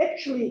semi-definite.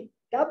 Actually,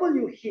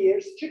 W here,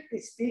 strictly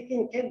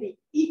speaking, can be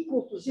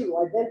equal to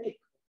 0, identical.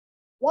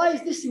 Why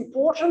is this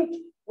important?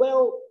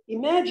 Well,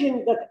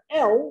 imagine that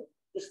L,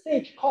 the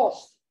stage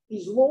cost,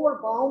 is lower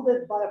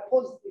bounded by a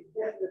positive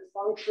definite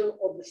function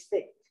of the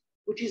state,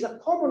 which is a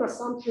common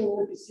assumption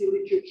in MPC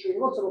literature,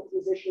 lots of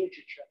optimization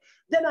literature.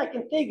 Then I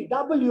can take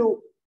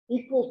W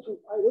equal to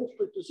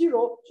identical to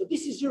 0. So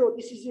this is 0,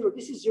 this is 0,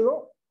 this is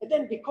 0. And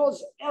then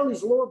because L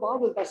is lower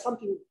bounded by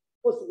something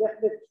positive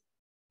definite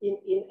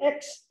in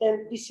X,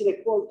 then this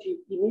inequality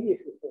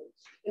immediately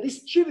holds. And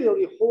this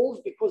trivially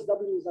holds because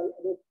W is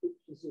identical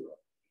to 0.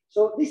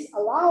 So this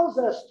allows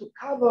us to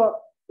cover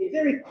a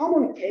very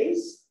common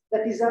case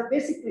that is a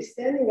basically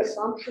standing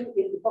assumption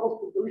in the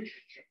bulk of the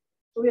literature.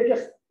 So we are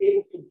just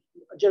able to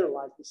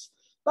generalize this.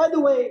 By the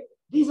way,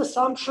 these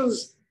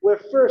assumptions were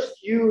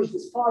first used,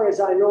 as far as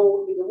I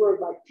know, in the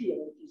work by T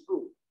and his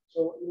group.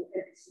 So in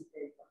MPC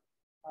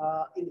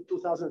paper in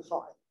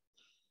 2005.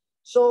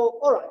 So,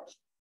 all right.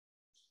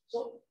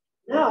 So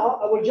now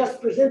I will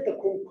just present a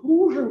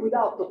conclusion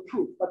without the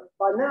proof, but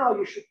by now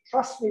you should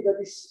trust me that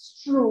this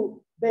is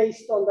true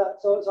based on that.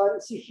 So I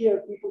see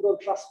here people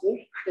don't trust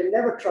me; they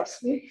never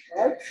trust me,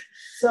 right?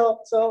 So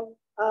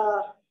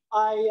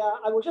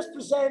I will just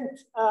present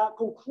a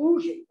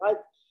conclusion, right?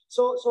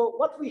 So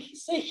what we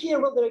say here,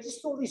 well, there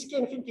exist all these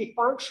k-infinity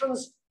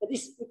functions, and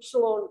this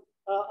epsilon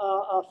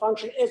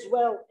function, as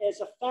well as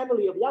a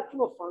family of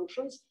Yakimov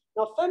functions.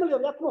 Now, family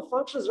of Yakimov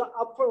functions are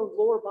upper and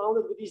lower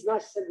bounded with these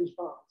nice sandwich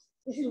bounds.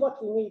 This is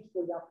what we need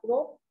for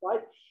Yakimov,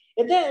 right?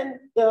 And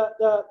then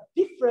the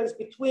difference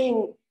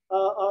between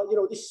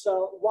this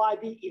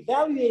YB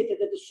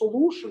evaluated at the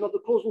solution of the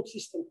closed loop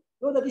system.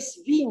 Know that this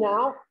V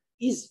now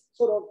is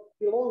sort of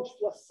belongs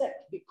to a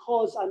set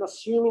because I'm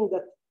assuming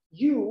that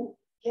U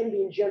can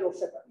be in general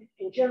set.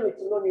 In general,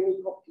 it's a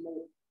non-unique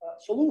optimal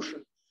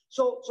solution.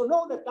 So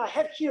know that I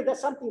have here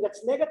that's something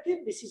that's negative.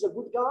 This is a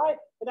good guy,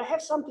 and I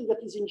have something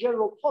that is in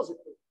general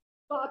positive.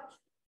 But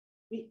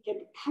we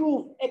can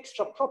prove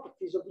extra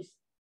properties of this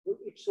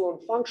epsilon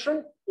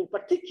function. In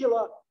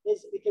particular,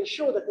 is we can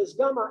show that as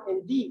gamma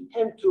and D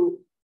tend to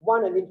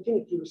 1 and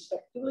infinity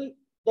respectively,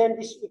 then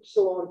this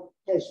epsilon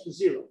tends to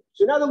 0.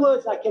 So in other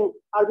words, I can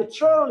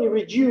arbitrarily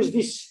reduce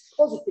this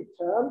positive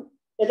term,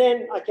 and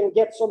then I can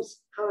get some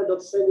kind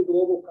of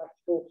semi-global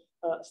practical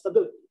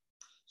stability.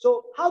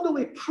 So how do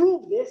we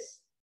prove this?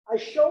 I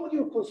showed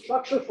you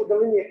construction for the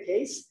linear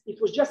case. It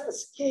was just a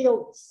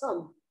scaled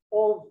sum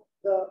of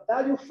the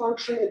value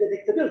function and the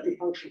detectability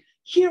function.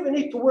 Here we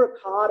need to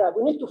work harder.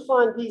 We need to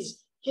find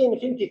these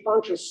k-infinity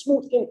functions,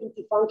 smooth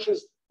k-infinity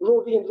functions,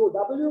 rho v and rho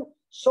w,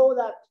 so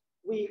that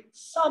we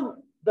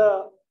sum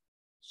the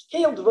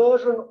scaled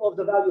version of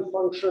the value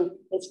function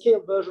and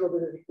scaled version of the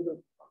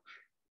detectability function.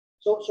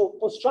 So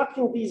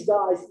constructing these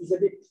guys is a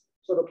bit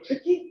sort of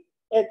tricky.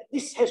 And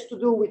this has to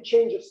do with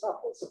change of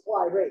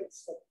supply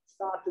rates that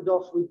started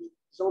off with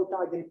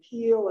Zontag and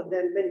Peel, and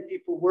then many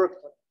people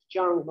worked on it,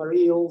 Zhang,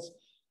 Mariels,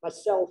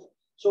 myself.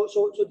 So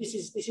this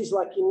is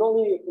like in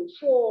nonlinear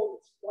control,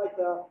 it's quite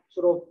a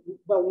sort of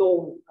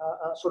well-known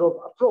sort of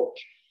approach.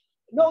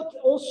 Note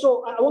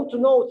also, I want to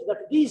note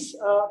that these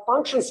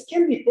functions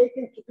can be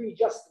taken to be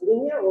just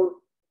linear or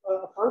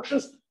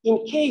functions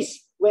in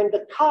case when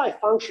the chi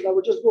function, I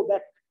will just go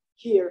back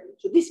here.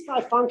 So this chi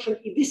function,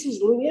 if this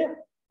is linear,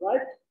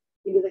 right?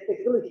 In the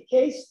detectability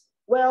case,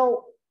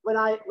 well, when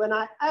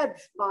I add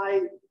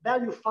my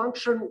value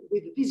function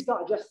with this guy,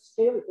 just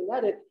scale it and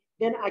add it,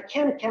 then I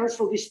can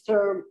cancel this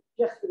term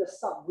just with a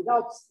sum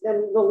without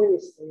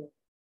non-linear scale.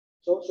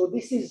 So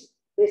this is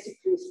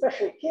basically a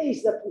special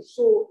case that we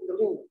saw in the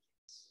linear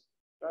case,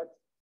 right?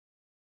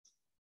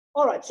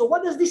 All right. So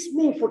what does this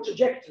mean for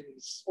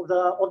trajectories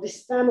of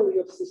this family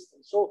of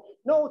systems? So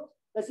note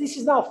that this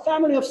is now a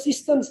family of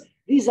systems.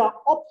 These are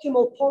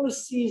optimal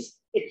policies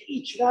at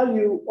each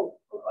value of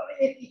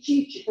at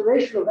each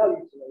iteration of value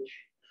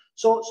iteration.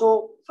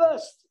 So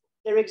first,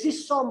 there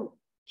exists some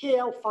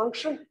KL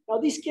function. Now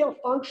these KL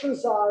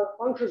functions are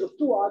functions of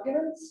 2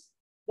 arguments.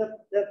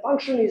 The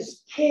function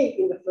is K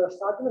in the first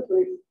argument when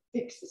we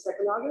fix the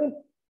second argument,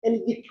 and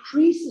it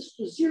decreases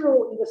to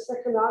 0 in the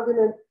second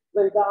argument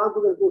when the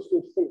argument goes to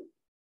infinity.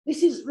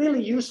 This is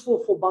really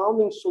useful for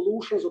bounding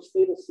solutions of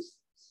stable systems.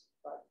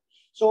 Right?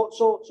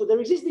 So there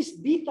exists this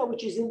beta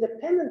which is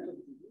independent of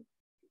D.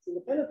 It's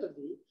independent of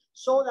D,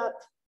 so that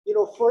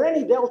for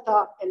any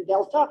delta and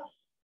delta,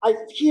 I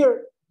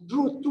here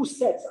drew 2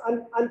 sets.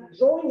 I'm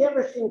drawing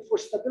everything for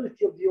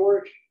stability of the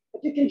origin,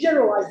 but you can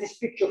generalize this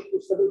picture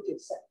to stability of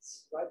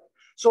sets, right?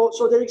 So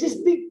there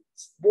exists big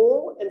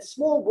ball and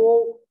small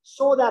ball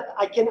so that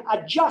I can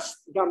adjust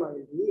gamma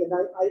and D, and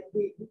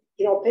we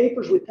in our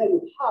papers we tell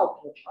you how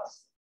to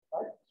adjust,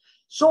 right?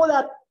 So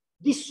that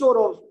this sort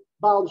of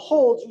bound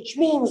holds, which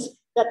means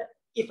that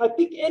if I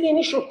pick any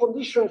initial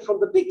condition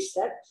from the big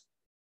set,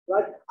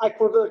 right, I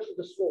converge to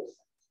the small set.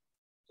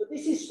 So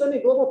this is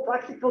semi-global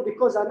practical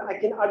because I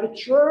can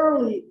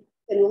arbitrarily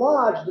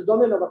enlarge the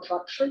domain of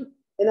attraction,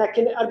 and I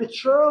can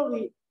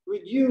arbitrarily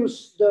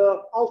reduce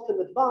the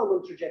ultimate bound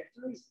on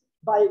trajectories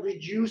by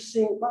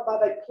reducing,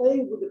 by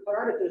playing with the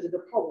parameters of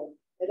the problem.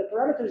 And the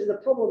parameters of the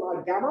problem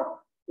are gamma,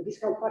 the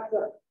discount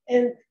factor,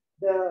 and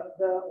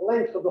the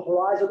length of the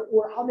horizon,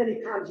 or how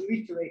many times you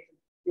iterate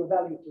your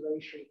value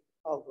iteration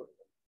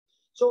algorithm.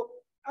 So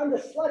under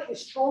slightly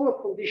stronger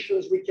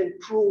conditions, we can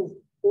prove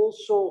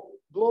also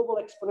global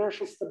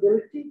exponential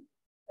stability.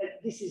 And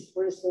this is,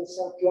 for instance,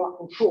 self-QR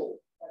control.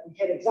 We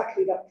had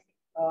exactly that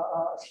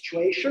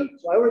situation.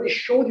 So I already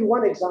showed you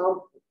one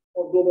example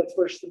of global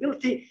exponential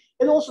stability,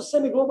 and also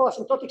semi-global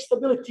asymptotic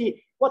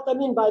stability. What I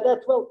mean by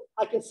that, well,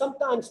 I can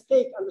sometimes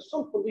take under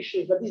some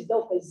conditions that this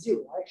delta is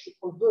zero. I actually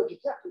converge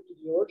exactly to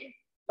the origin,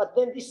 but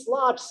then this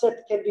large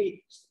set can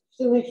be,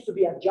 still needs to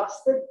be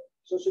adjusted.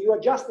 So you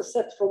adjust the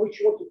set from which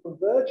you want to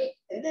converge,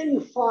 and then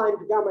you find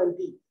gamma and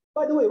d.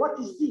 By the way, what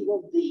is d?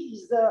 Well, d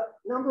is the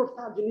number of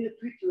times you need to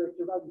iterate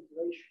your value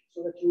iteration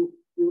so that you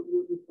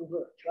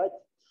converge, right?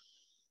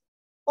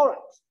 All right,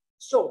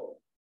 so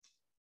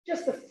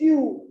just a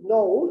few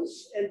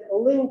notes and a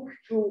link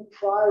to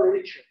prior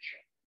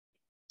literature.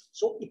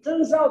 So it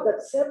turns out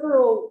that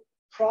several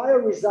prior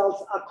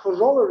results are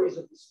corollaries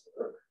of this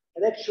work,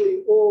 and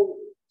actually all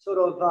sort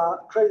of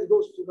credit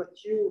goes to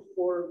Mathieu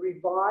for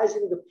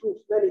revising the proof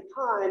many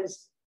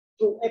times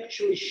to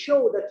actually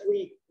show that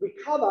we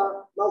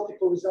recover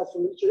multiple results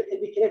from literature,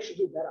 and we can actually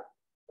do better,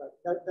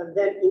 right,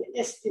 than in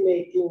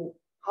estimating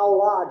how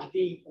large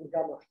d and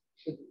gamma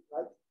should be,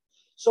 right?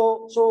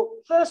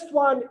 So first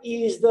one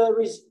is the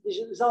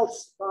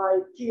results by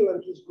Thiel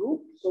and his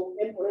group. So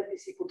M on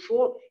NPC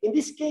control. In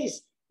this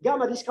case,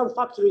 gamma discount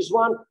factor is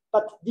 1,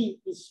 but d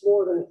is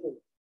smaller than 3.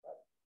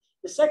 Right?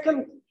 The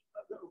second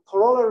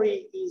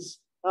corollary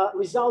is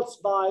results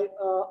by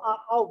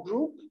our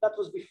group. That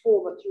was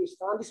before Mathieu's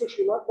time. This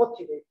actually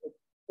motivated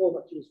all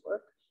Mathieu's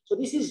work. So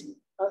this is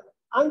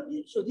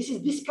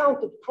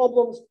discounted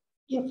problems,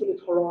 infinite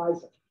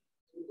horizon.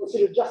 We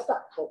consider just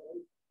that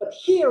problem. But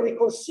here we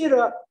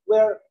consider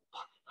where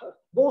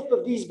both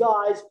of these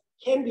guys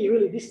can be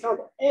really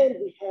discounted, and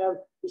we have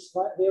this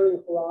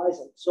varying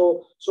horizon.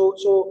 So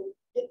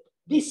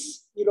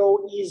this, you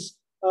know, is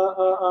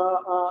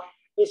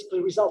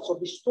basically results of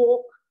this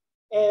talk.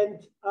 And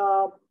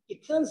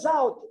it turns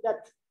out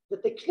that the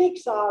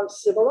techniques are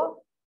similar,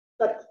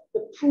 but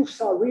the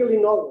proofs are really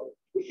novel.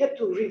 We had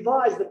to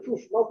revise the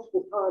proof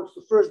multiple times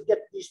to first get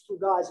these two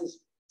guys as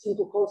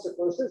simple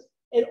consequences.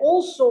 And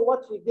also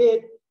what we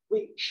did,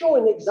 we show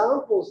in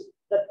examples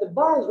that the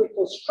bounds we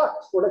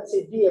construct for, let's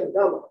say, d and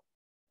gamma,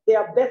 they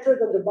are better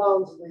than the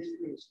bounds of these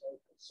previous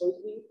methods. So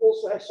we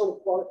also have some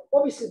quality.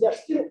 Obviously, they're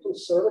still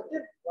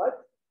conservative, right?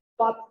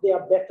 But they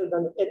are better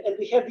than, and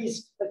we have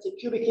these, let's say,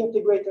 cubic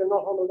integrator,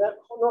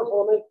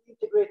 non-harmonic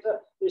integrator.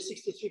 There's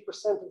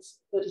 63% and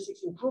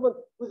 36% improvement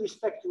with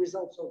respect to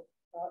results of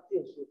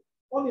Thiel's group.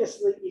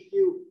 Obviously, if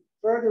you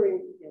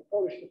furthering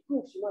polish the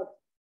proofs, you might,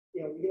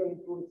 you're going to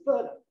improve it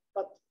further.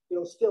 But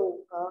still,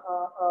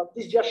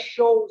 this just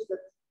shows that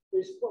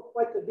there's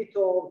quite a bit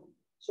of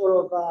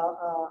sort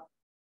of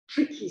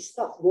tricky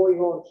stuff going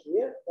on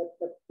here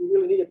that we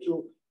really needed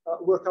to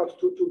work out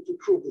to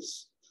prove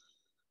this.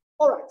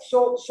 All right,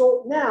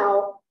 so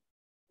now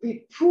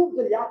we proved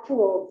the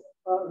Lyapunov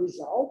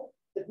result,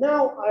 but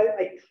now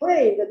I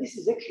claim that this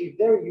is actually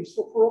very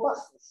useful for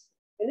robustness.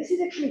 And this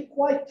is actually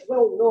quite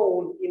well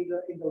known in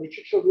the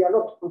literature. We are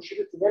not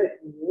contributing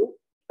anything new,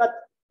 but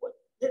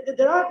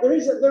there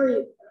is a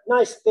very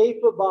nice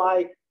paper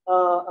by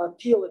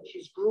Thiel and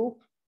his group,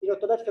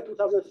 Tedesco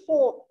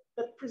 2004,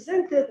 that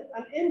presented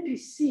an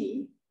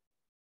NPC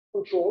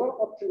controller,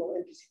 optimal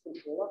NPC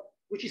controller,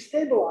 which is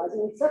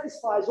stabilizing. It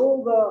satisfies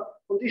all the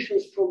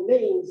conditions from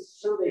Main's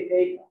survey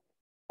data.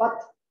 But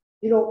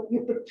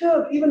you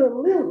perturb even a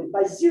little bit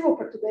by zero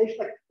perturbation,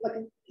 like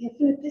an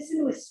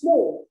infinitesimally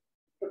small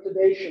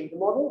perturbation, the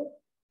model,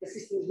 the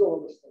system is no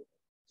longer stable.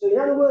 So in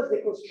other words,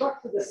 they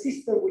constructed a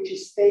system which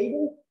is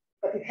stable,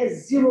 but it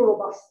has zero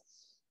robustness.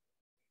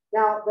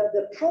 Now,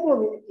 the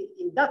problem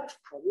in that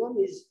problem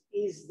is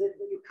that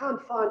you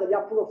can't find a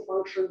Lyapunov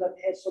function that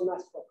has some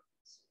nice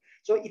properties.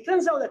 So it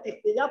turns out that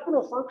if the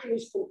Lyapunov function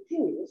is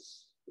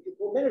continuous, if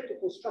you manage to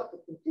construct a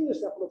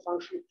continuous Lyapunov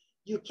function,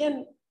 you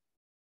can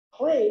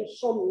claim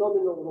some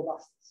nominal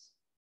robustness.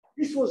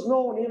 This was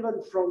known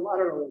even from, I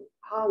don't know,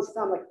 Hans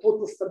time, like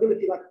total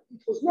stability. Like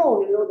it was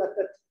known,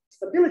 that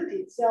stability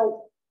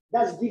itself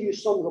does give you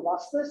some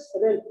robustness,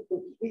 and then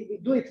we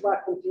do it by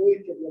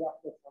continuity of the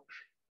Lyapunov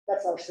function.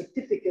 That's our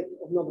certificate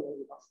of nominal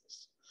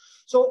robustness.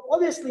 So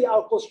obviously,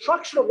 our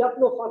construction of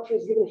Lyapunov function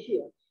is given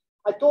here.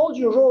 I told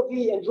you rho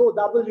v and rho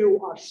w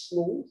are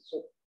smooth,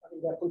 so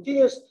they're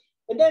continuous.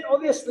 And then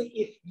obviously,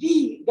 if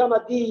v,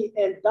 gamma d,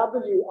 and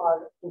w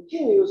are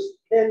continuous,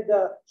 then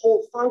the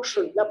whole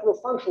function,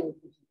 Lyapunov function, will be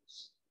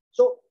continuous.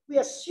 So we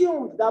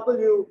assumed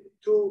w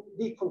to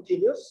be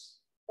continuous.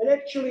 And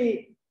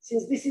actually,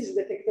 since this is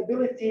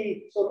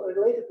detectability, sort of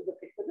related to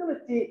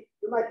detectability,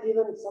 you might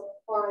even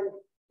find,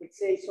 let's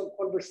say, some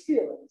converse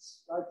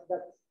theorems, right,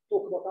 that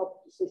talk about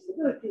output to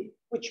stability,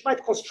 which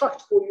might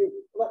construct for you,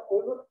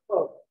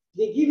 well,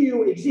 they give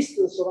you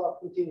existence of a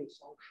continuous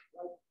function,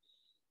 right?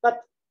 But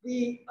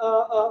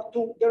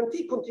to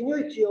guarantee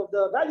continuity of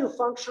the value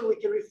function, we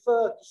can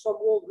refer to some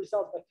old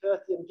results by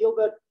Curti and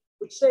Gilbert,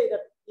 which say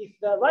that if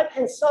the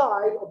right-hand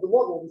side of the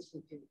model is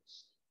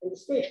continuous, and the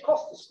stage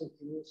cost is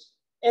continuous,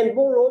 and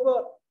moreover,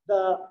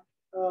 the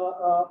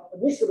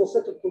admissible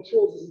set of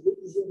controls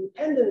is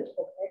independent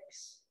of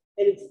X,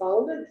 and it's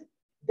bounded,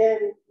 then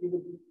you will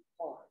be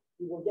fine.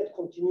 You will get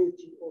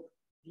continuity of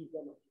D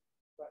gamma.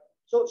 Right.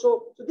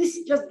 So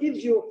this just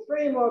gives you a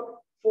framework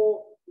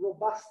for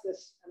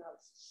robustness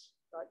analysis.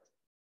 Right.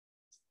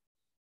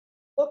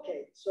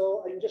 Okay,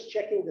 so I'm just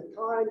checking the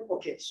time.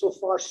 Okay, so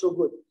far so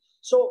good.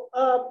 So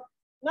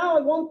now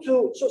I want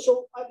to,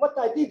 what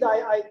I did,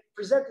 I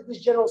presented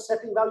this general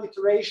setting value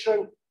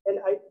iteration, and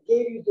I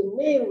gave you the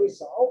main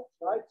result,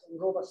 right, and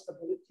robust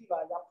stability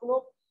by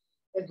Lyapunov,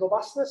 and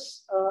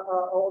robustness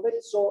of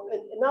it. So,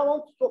 and now I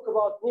want to talk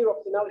about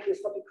near-optimality and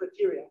stopping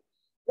criteria.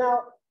 Now,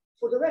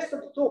 for the rest of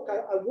the talk,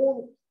 I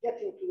won't get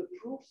into the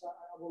proofs.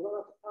 I will run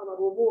out of time. I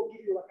will more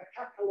give you like a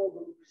catalog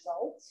of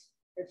results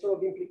and sort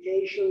of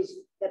implications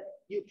that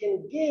you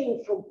can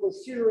gain from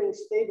considering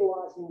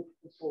stabilizing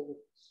control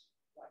rules.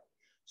 Right?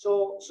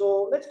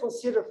 So let's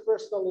consider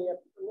first only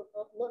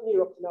not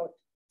near-optimality.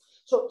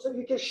 So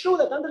you can show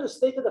that under the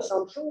stated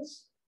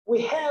assumptions,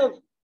 we have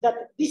that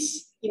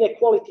this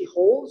inequality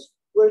holds,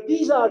 where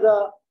these are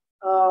the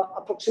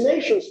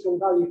approximations from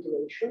value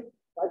iteration,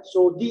 right?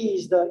 So D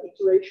is the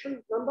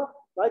iteration number,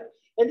 right?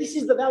 And this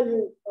is the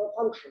value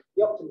function,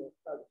 the optimal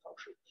value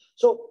function.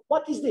 So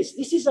what is this?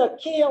 This is a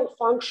KL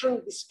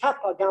function. This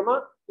kappa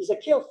gamma is a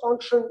KL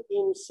function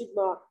in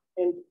sigma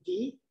and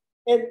D.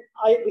 And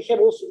we have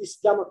also this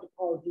gamma to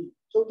power D.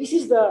 So this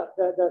is the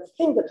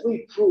thing that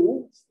we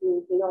proved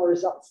in our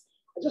results.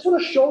 I just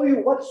want to show you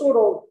what sort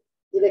of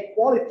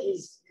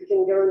inequalities you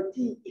can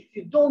guarantee if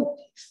you don't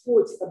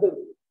exploit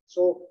stability.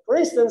 So for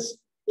instance,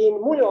 in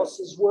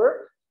Munoz's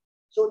work,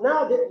 so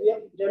now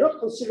they're not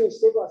considering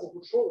stabilizing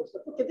controllers,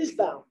 but look at this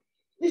bound.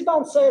 This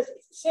bound says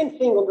it's the same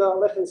thing on the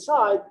left-hand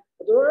side.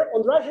 But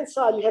on the right-hand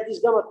side, you have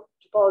this gamma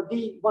to power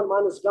D, 1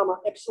 minus gamma,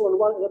 epsilon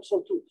 1 and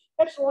epsilon 2.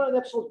 Epsilon 1 and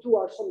epsilon 2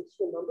 are some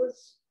extreme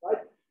numbers, right?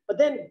 But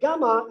then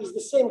gamma is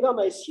the same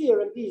gamma as here,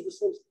 and D is the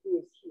same D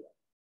as here.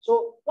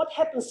 So what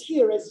happens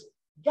here is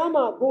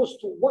gamma goes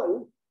to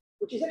 1,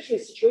 which is actually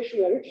a situation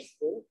we are interested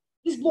in.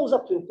 This blows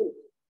up to infinity,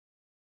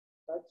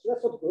 right? So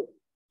that's not good.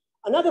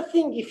 Another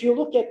thing, if you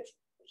look at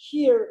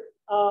here,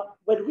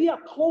 when we are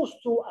close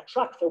to a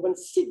attractor, when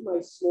sigma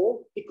is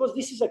small, because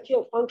this is a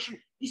KL function,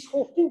 this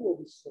whole thing will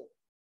be small.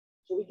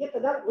 So we get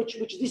that which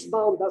this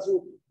bound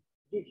doesn't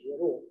give you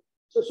at all.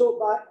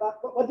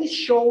 But this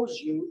shows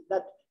you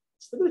that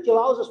stability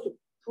allows us to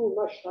prove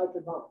much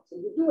tighter bounds,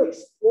 and we do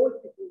exploit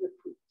it in the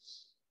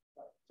proofs.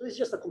 Right? So it's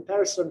just a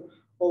comparison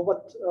of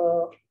what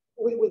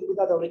with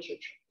other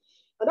literature.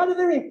 Another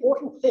very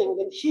important thing,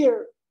 and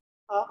here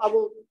I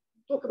will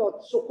talk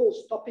about so-called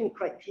stopping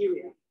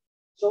criteria.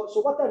 So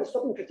what are the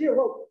stopping criteria?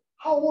 Well,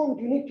 how long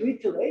do you need to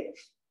iterate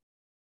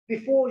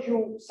before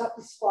you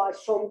satisfy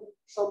some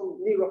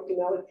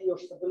near-optimality or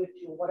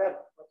stability or whatever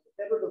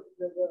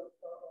the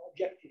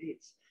objective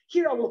is?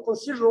 Here I will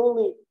consider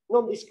only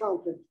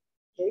non-discounted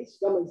case,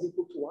 gamma is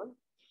equal to 1.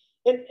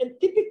 And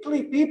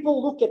typically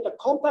people look at a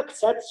compact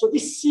set. So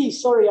this C,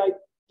 sorry, I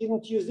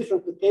didn't use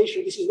different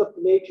notation. This is not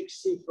the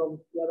matrix C from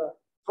the other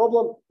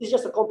problem. It's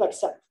just a compact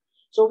set.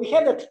 So we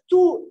have that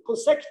 2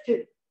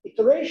 consecutive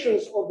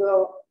iterations of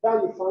the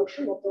value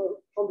function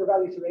from the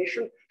value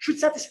iteration should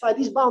satisfy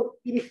this bound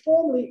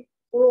uniformly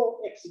for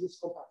all X in this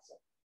compact set.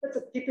 That's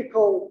a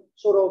typical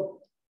sort of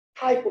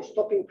type of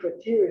stopping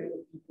criterion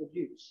that people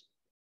use.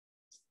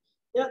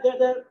 Yeah,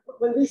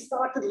 when we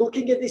started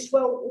looking at this,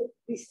 well,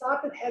 we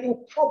started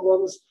having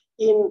problems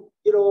in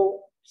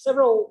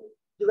several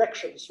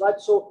directions, right?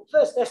 So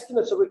first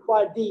estimates of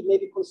required D may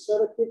be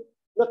conservative,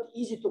 not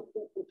easy to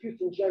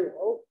compute in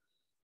general.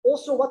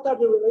 Also, what are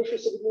the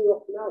relationships with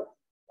near-optimality?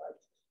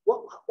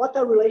 What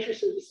are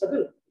relationships with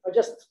stability? I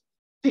just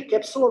pick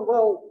epsilon.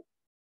 Well,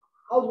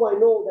 how do I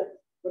know that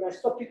when I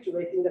stop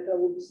iterating that I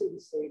will still be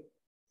stable?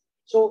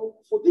 So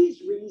for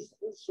these reasons,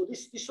 so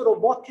this sort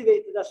of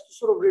motivated us to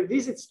sort of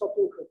revisit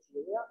stopping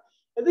criteria,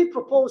 and we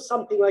propose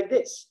something like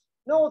this.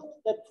 Note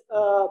that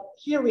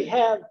here we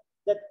have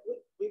that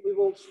we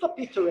will stop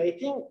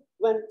iterating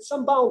when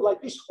some bound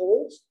like this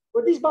holds,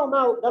 where this bound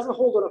now doesn't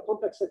hold on a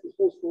complex set, it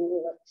holds to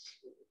all X.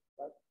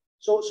 Right?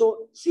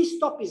 So C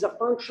stop is a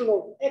function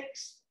of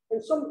X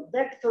and some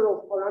vector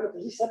of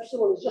parameters. This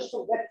epsilon is just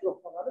some vector of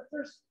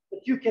parameters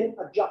that you can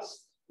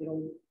adjust,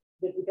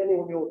 depending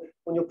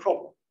on your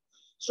problem.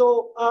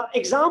 So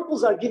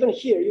examples are given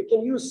here. You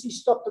can use C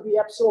stop to be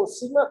epsilon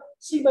sigma.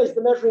 Sigma is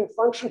the measuring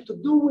function to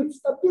do with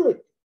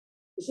stability.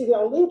 You see, we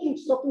are linking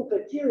stopping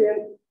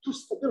criterion to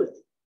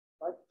stability,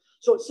 right?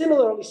 So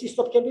similarly, C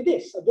stop can be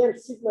this. Again,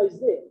 sigma is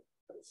there.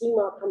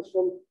 Sigma comes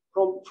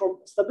from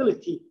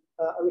stability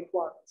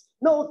requirements.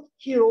 Note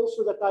here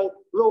also that I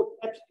wrote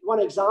one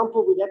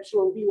example with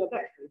epsilon being a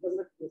vector. It doesn't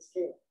have to be a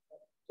scale.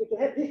 So you can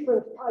have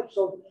different types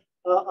of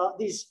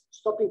these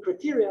stopping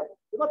criteria.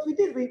 What we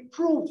did, we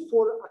proved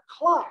for a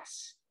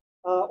class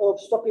of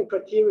stopping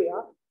criteria,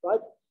 right?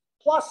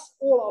 Plus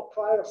all our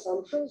prior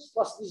assumptions,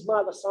 plus these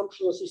mild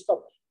assumptions on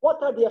C-stop.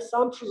 What are the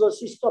assumptions on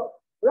C-stop?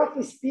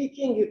 Roughly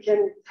speaking, you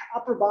can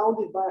upper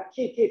bound it by a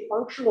KK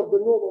function of the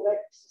norm of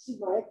X,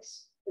 sigma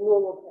X, and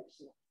norm of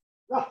epsilon.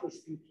 Roughly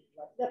speaking,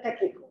 right? They're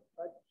technical,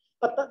 right?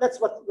 But that's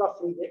what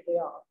roughly they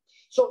are.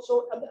 So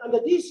under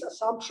these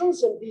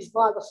assumptions and these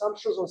mild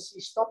assumptions on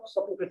C-stop,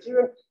 stopping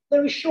criterion,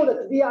 then we show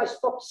that VI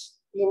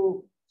stops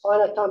in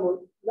finite time or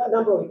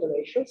number of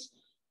iterations.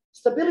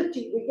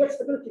 Stability, we get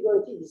stability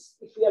guarantees.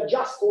 If we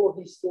adjust all of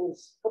these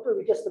things properly,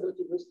 we get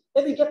stability guarantees.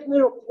 And we get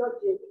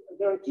near-optimality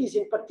guarantees.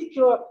 In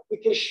particular, we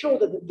can show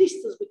that the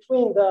distance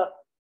between the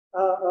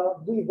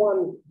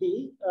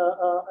V1B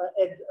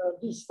and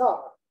V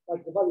star,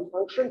 like the value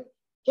function,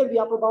 can be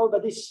upper bound by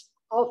this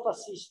alpha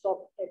C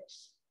stop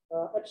X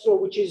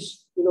epsilon, which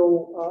is, you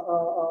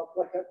know,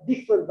 like a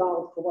different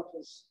bound from what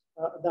was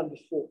done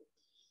before.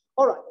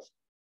 All right.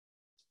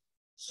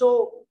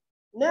 So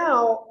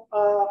now,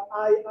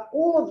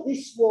 all of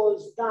this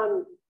was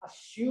done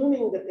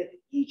assuming that at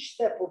each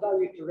step of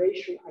value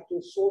iteration, I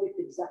can solve it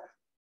exactly.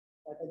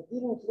 Right? I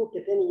didn't look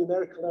at any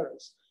numerical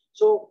errors.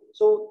 So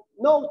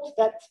note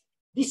that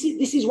this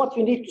is what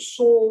we need to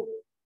solve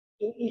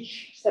in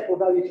each step of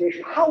value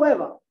iteration.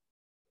 However,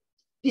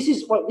 this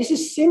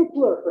is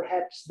simpler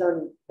perhaps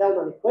than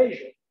Bellman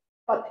equation,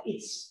 but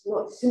it's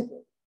not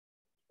simple.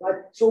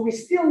 Right? So we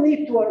still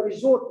need to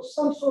resort to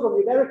some sort of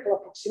numerical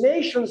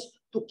approximations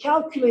to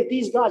calculate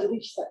these guys at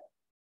each step.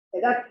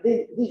 And that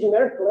these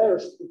numerical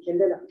errors can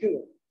then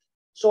accumulate.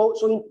 So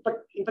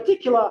in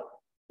particular,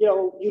 you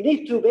know, you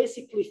need to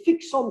basically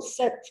fix some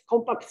set,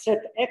 compact set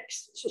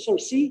X, so some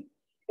C,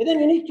 and then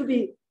you need to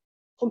be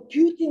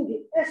computing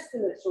the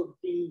estimates of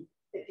B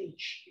at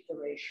each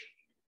iteration.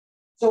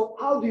 So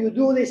how do you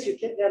do this?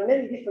 There are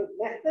many different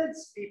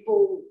methods.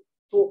 People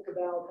talk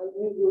about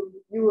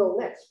neural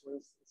nets, for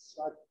instance,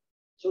 right?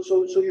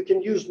 So you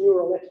can use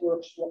neural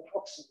networks to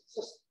approximate. It's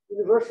just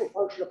universal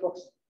function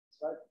approximates,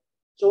 right?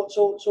 So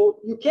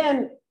you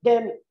can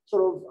then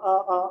sort of,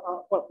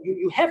 well,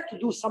 you have to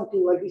do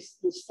something like this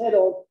instead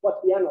of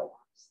what we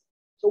analyzed.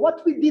 So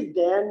what we did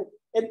then,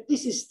 and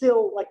this is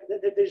still like,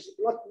 there's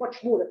not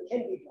much more that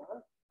can be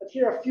done, but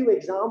here are a few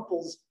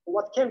examples of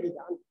what can be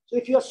done. So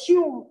if you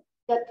assume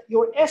that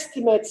your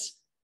estimates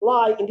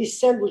lie in this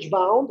sandwich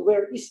bound,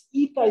 where this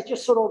eta is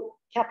just sort of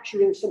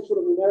capturing some sort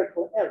of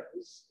numerical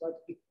errors, right,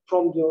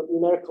 from your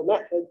numerical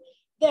method,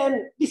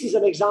 then this is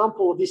an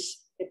example of this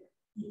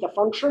eta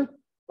function,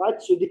 right?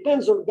 So it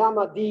depends on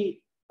gamma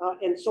d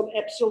and some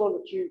epsilon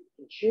that you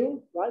can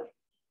choose, right?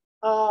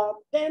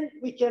 Then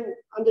we can,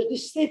 under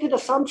these stated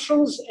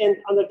assumptions and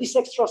under this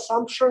extra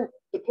assumption,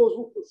 the closed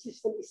loop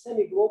system is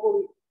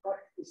semi-globally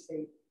practically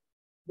stable.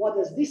 What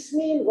does this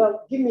mean?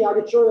 Well, give me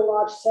arbitrarily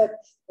large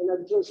set and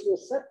arbitrarily small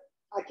set.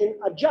 I can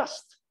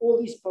adjust all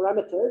these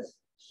parameters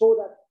so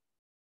that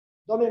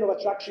domain of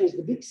attraction is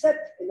the big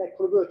set, and I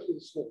convert to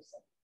the small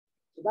set.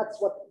 So that's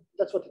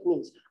what it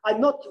means. I'm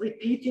not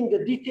repeating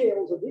the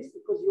details of this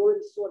because you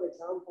already saw an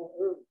example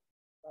earlier,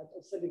 right,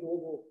 of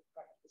semi-global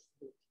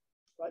practicability,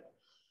 right?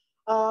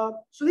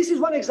 So this is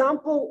one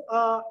example.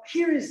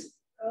 Here's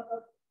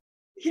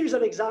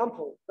an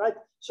example, right?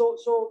 So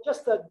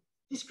just a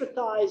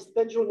discretized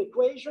pendulum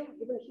equation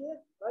given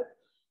here, right?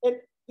 And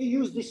we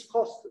use this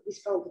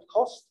discounted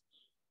cost.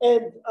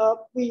 And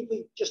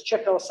we just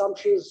check our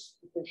assumptions.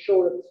 We can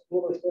show that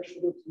global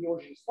expression is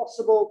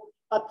possible,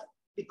 but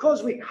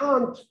because we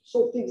can't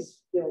solve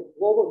things, you know,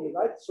 globally,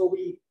 right? So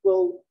we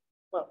will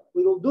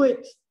do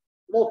it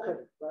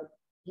locally, right?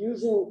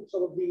 Using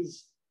some of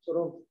these sort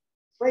of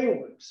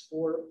frameworks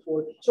for.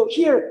 So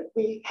here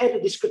we had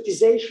a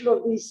discretization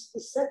of this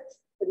set,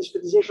 a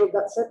discretization of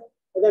that set,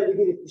 and then we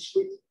did it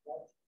discrete,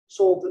 right?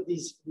 Solved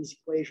these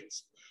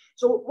equations.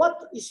 So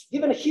what is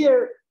given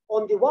here?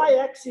 On the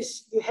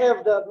y-axis, you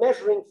have the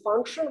measuring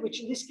function, which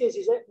in this case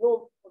is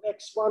norm of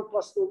x1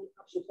 plus norm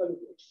absolute value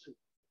of x2.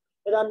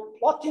 And I'm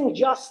plotting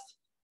just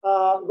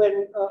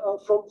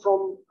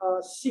from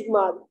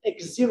sigma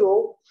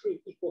x0,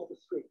 3 equal to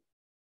 3.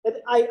 And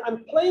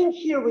I'm playing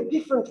here with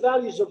different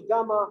values of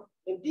gamma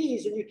and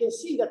these, and you can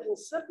see that in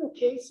certain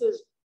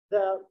cases,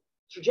 the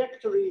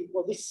trajectory,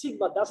 well, this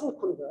sigma doesn't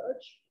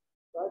converge,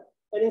 right?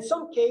 And in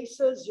some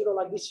cases, you know,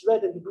 like this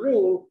red and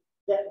green,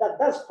 that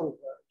does converge.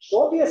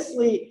 So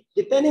obviously,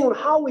 depending on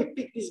how we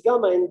pick this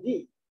gamma and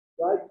d,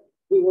 right,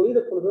 we will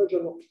either converge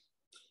or not.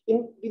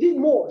 We did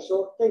more.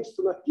 So thanks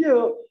to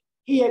Mathieu,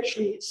 he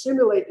actually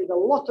simulated a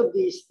lot of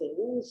these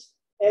things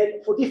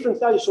and for different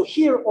values. So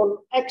here on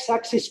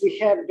x-axis, we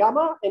have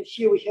gamma, and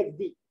here we have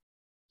d.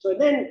 So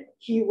then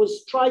he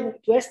was trying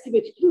to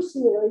estimate through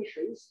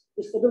simulations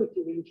the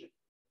stability region.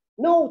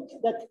 Note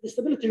that the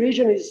stability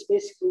region is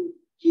basically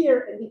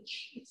here, and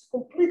it's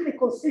completely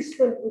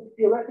consistent with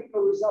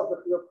theoretical results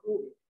that we are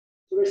proving.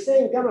 So we're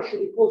saying gamma should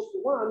be close to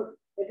 1,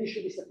 and it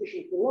should be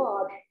sufficiently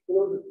large in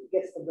order to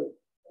get stability.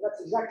 And that's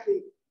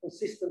exactly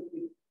consistent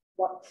with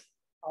what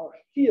our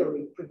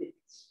theory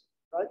predicts,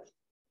 right?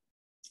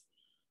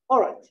 All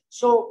right,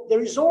 so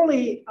there is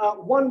only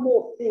one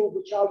more thing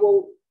which I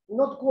will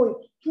not go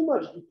into too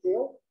much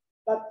detail,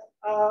 but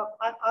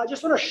I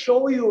just want to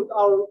show you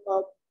our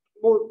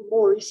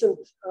more recent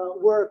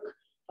work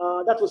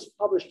that was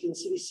published in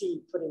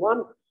CDC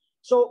 21.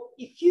 So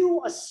if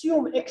you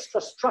assume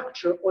extra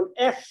structure on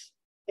F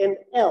and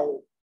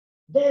L,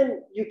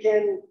 then you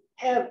can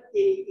have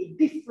a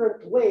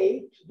different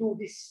way to do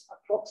this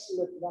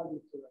approximate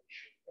value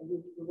iteration, and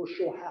we will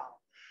show how.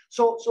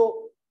 So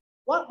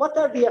what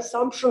are the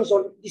assumptions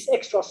on these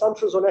extra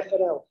assumptions on F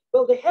and L?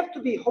 Well, they have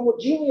to be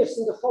homogeneous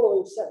in the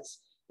following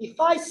sense. If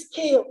I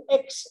scale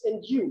X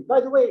and U, by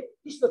the way,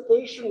 this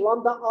notation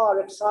lambda R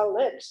epsilon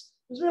X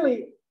is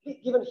really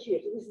given here.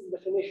 So this is the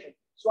definition.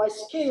 So I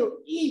scale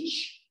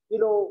each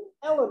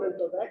element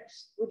of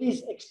X with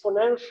these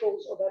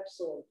exponentials of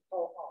epsilon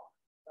power R.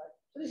 Right?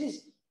 So this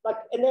is like,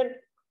 and then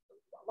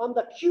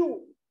lambda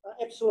Q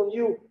epsilon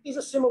U is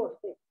a similar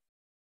thing.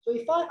 So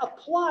if I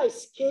apply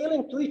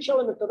scaling to each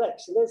element of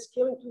X and then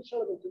scaling to each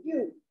element of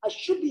U, I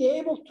should be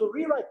able to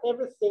rewrite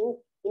everything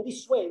in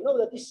this way. Know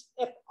that these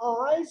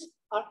Fi's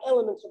are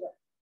elements of X.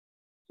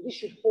 So this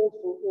should hold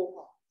for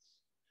all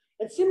I's.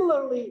 And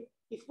similarly,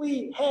 if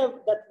we have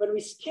that when we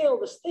scale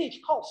the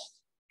stage cost,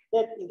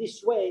 that in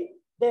this way,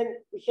 then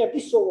we have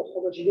this sort of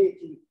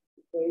homogeneity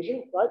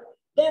equation, right?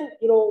 Then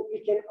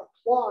we can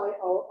apply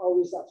our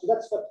results. So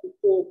that's what we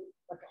call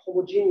like a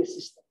homogeneous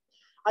system.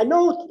 I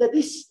note that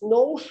this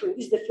notion,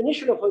 this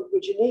definition of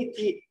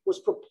homogeneity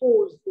was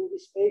proposed in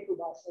this paper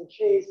by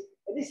Sanchez,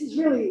 and this is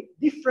really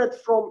different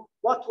from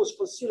what was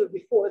considered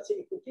before, let's say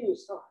in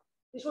continuous time.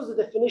 This was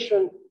the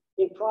definition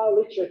in prior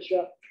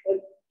literature, and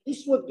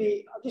this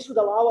would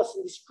allow us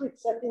in discrete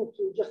setting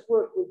to just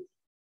work with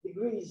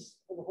degrees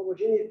of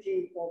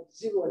homogeneity of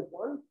 0 and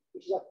 1,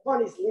 which is like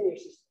 1 is linear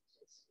systems.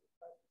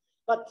 Right?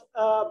 But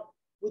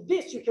with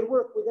this, you can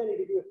work with any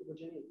degree of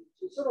homogeneity.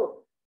 So sort of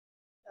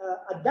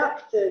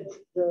adapted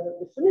the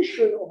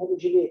definition of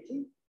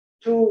homogeneity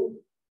to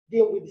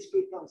deal with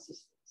discrete time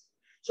systems.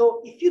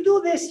 So if you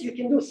do this, you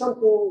can do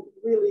something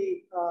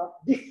really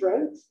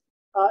different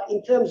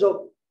in terms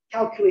of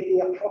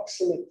calculating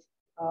approximate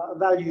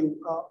value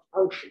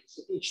functions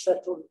of each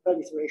set of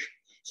value iteration.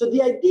 So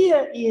the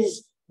idea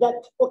is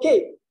that,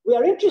 okay, we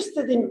are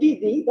interested in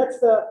VD, that's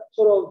the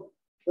sort of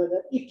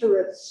the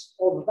iterates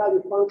of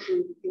value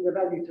function in the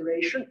value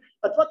iteration.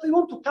 But what we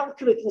want to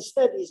calculate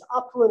instead is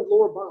upper and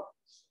lower bounds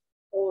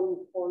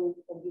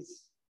on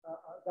this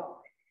guy.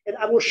 And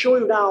I will show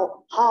you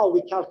now how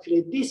we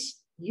calculate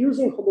this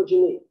using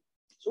homogeneity.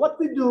 So what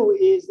we do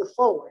is the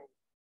following.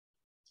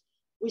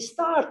 We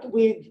start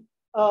with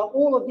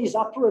all of these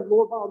upper and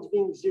lower bounds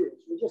being zeros.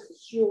 We just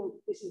assume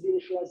this is the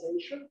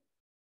initialization.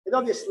 And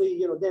obviously,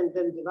 then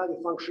the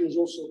value function is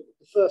also,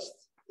 the first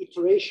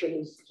iteration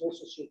is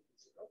also assumed.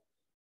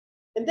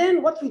 And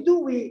then what we do,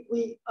 we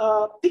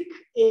pick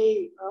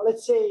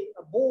let's say,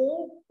 a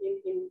ball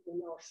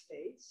in our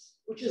space,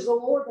 which is a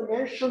lower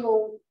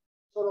dimensional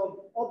sort of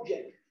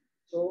object.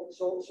 So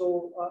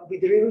we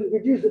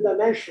reduce the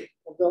dimension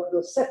of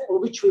the set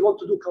on which we want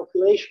to do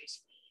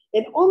calculations.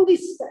 And on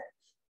this set,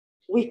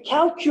 we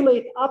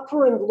calculate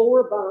upper and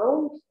lower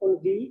bound on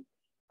V,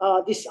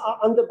 this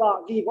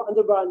underbar, V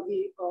underbar and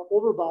V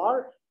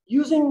overbar,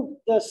 using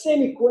the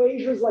same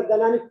equations like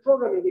dynamic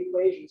programming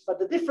equations. But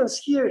the difference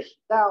here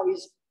now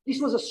is this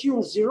was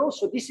assumed 0,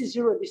 so this is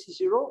 0 and this is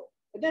 0.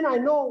 And then I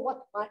know what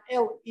my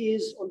L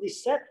is on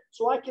this set,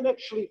 so I can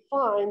actually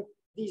find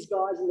these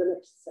guys in the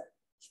next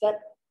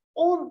step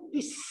on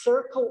this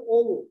circle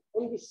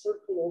only,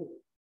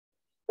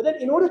 But then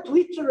in order to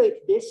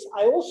iterate this,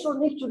 I also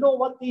need to know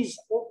what these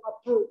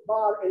upper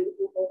bar and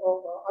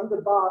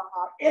underbar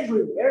are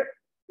everywhere,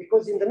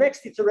 because in the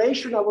next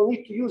iteration, I will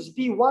need to use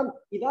V1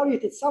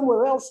 evaluated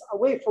somewhere else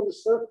away from the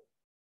circle.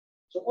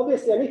 So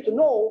obviously, I need to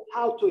know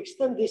how to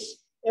extend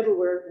this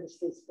everywhere in the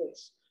state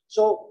space.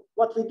 So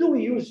what we do,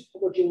 we use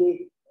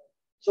homogeneity.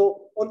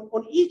 So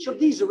on each of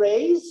these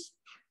arrays,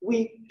 we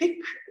pick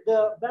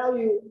the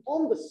value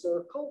on the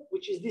circle,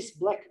 which is this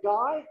black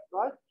guy,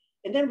 right?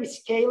 And then we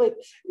scale it,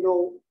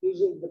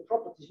 using the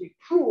properties. We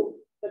prove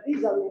that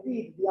these are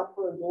indeed the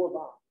upper and lower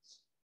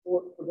bounds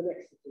for the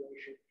next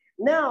iteration.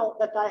 Now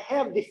that I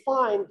have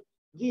defined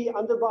the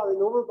underbar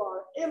and overbar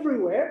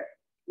everywhere,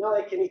 now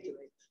I can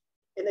iterate.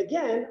 And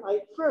again,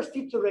 I first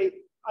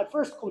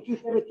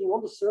compute everything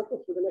on the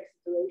circle for the next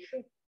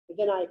iteration, and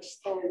then I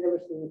extend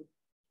everything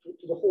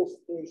to the whole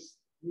space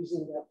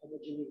using that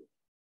homogeneity.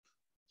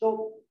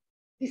 So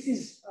this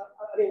is,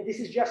 this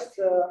is just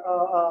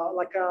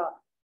like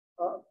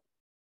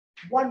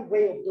one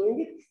way of doing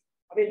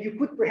it. You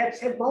could perhaps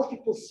have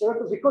multiple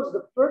circles, because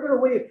the further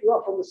away you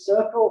are from the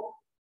circle,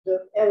 the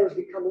errors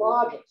become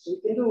larger. So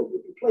you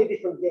can play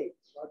different games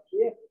right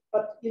here.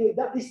 But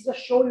this is just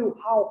show you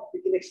how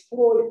you can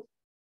exploit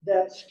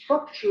the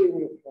structure in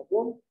your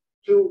problem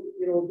to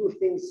do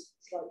things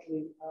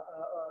slightly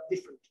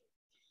differently.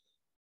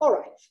 All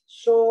right,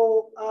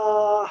 so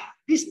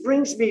this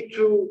brings me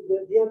to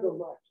the end of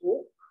my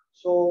talk.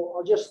 So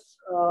I'll just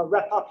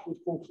wrap up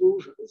with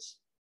conclusions.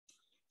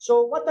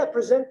 So what I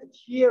presented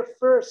here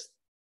first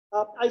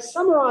I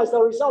summarized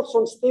our results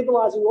on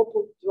stabilizing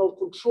optimal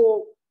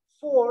control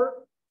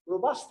for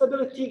robust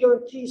stability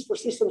guarantees for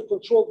systems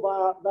controlled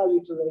by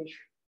value iteration.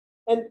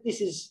 And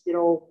this is,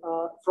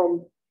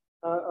 from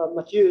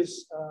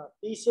Mathieu's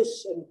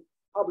thesis and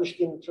published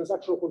in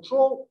Transactional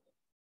Control.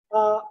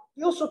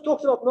 We also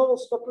talked about novel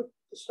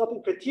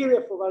stopping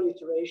criteria for value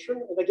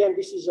iteration. And again,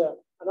 this is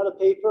another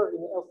paper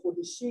in the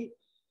L4DC.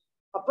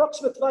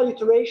 Approximate value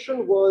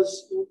iteration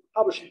was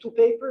published in 2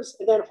 papers,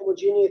 and then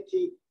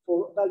homogeneity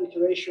for value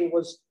iteration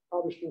was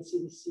published in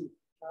CDC.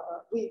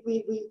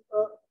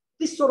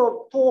 This sort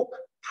of talk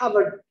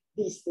covered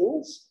these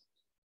things.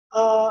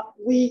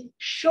 We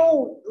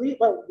showed, we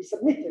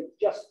submitted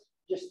just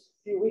a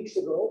few weeks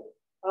ago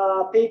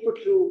a paper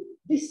to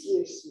this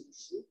year's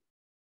CDC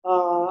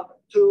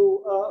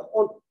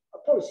on a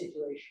policy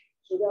iteration.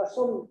 So there are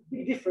some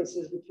big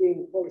differences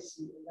between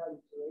policy and value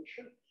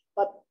iteration,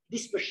 but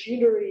this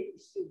machinery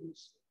is still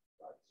useful.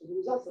 Right? So the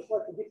results are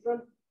slightly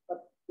different,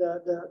 but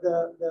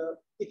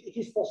it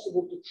is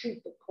possible to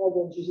treat the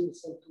problems using the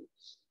same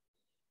tools.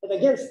 And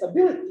again,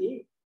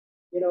 stability,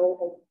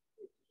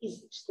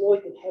 is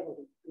exploited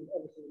heavily in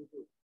everything we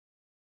do.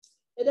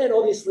 And then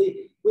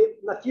obviously,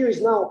 Mathieu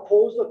is now a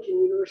postdoc in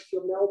the University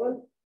of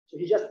Melbourne. So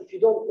he just, if you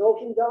don't know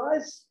him,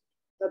 guys,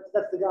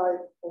 that's the guy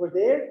over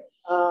there.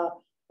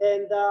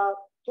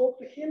 Talk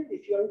to him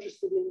if you're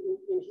interested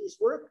in his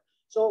work.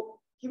 So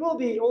he will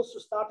be also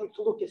starting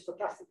to look at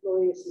stochastic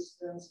learning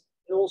systems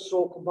and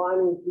also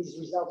combining these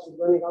results with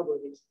learning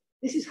algorithms.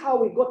 This is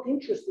how we got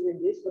interested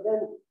in this, but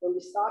then when we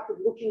started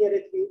looking at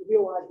it, we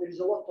realized there is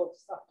a lot of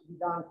stuff to be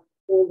done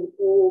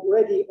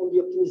already on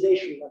the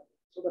optimization level.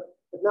 So that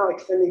now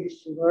extending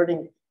this to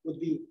learning would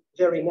be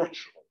very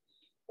natural.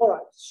 All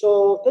right,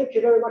 so thank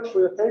you very much for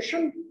your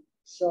attention.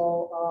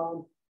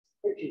 So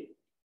thank you.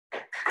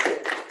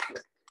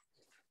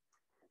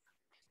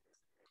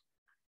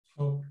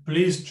 So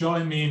please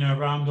join me in a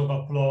round of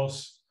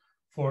applause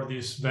for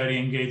this very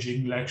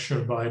engaging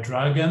lecture by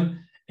Dragan.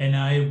 And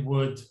I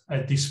would,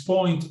 at this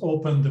point,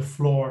 open the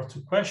floor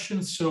to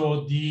questions.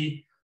 So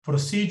the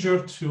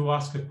procedure to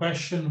ask a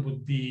question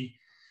would be,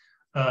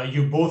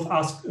 you both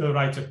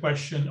write a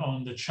question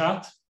on the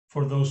chat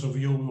for those of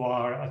you who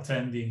are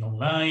attending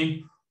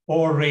online,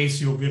 or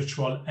raise your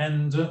virtual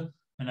hand.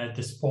 And at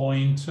this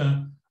point,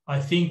 I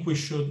think we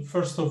should,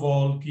 first of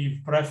all,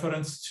 give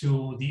preference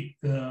to the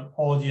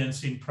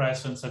audience in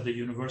presence at the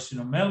University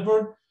of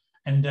Melbourne,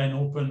 and then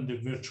open the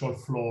virtual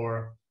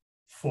floor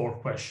for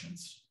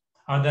questions.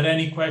 Are there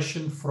any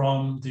questions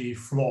from the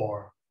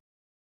floor?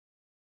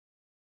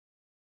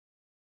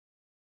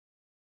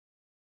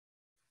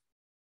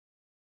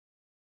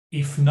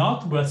 If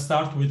not, we'll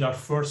start with our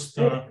first.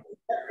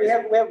 We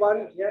have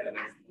one. Yeah.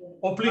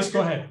 Oh, please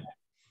go ahead.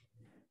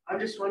 I'm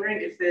just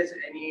wondering if there's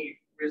any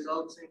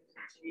results in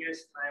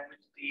continuous time with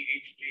the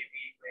HJV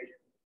equation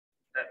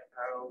that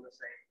parallel the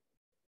same.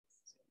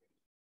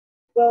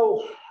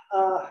 Well,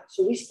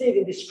 so we stayed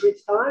in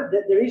discrete time.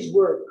 That there is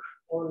work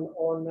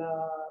on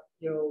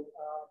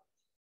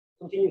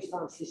continuous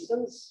time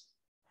systems.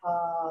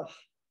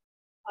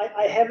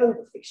 I haven't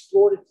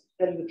explored it, to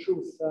tell you the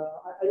truth.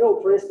 I know,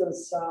 for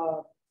instance,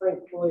 Frank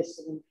Cloyce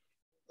and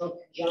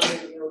John,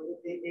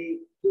 they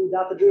do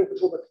data-driven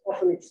control, but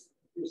often it's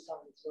continuous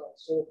time as well.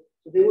 So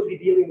they would be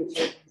dealing with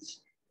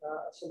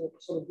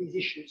some of these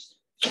issues.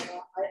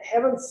 I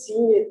haven't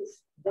seen it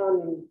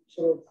done in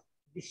sort of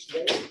this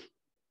way,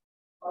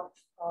 but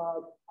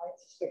I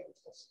suspect it's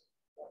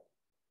possible.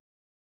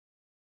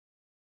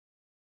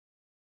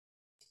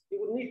 You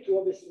would need to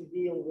obviously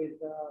deal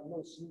with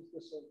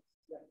non-smoothness of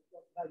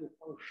value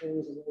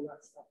functions and all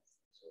that stuff.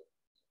 So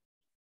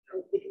I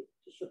don't think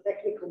it's a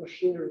technical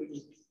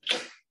machinery. So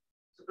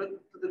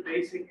for the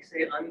basic,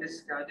 say,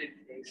 undiscarded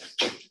case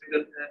with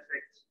a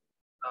perfect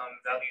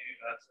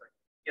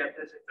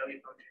perfect value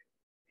function,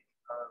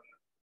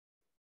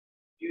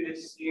 you'd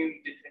assume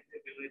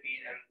detectability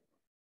and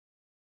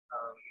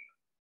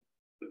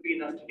would be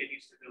enough to get you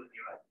stability,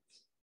 right?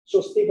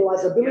 So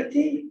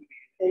stabilizability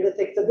and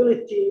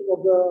detectability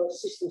of the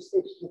system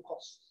states to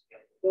cost.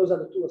 Those are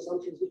the two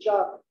assumptions, which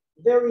are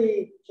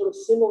very sort of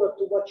similar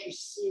to what you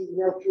see in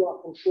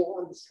LQR control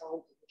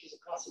undiscounted, which is a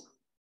classical.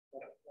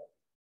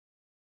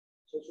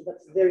 So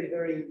that's very,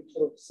 very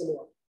sort of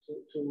similar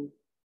to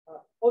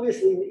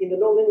obviously in the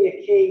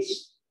nonlinear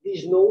case,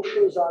 these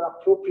notions are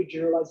appropriate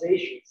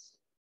generalizations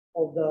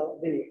of the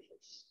linear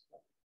case.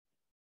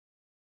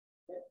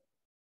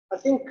 I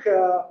think,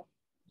 are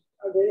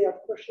there any other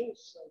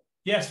questions?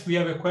 Yes, we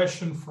have a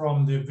question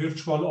from the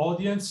virtual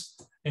audience.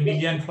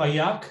 Emilian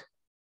Flayac,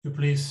 you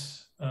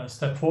please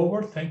step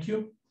forward. Thank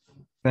you.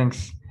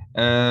 Thanks.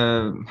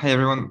 Hi,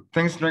 everyone.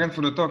 Thanks, Dragan,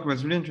 for the talk. It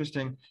was really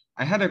interesting.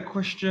 I had a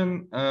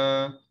question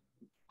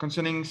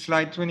concerning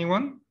slide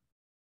 21.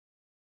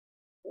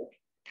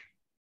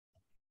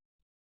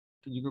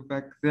 Could you go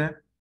back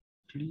there,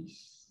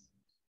 please?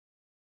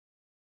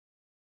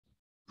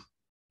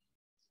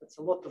 That's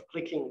a lot of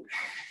clicking.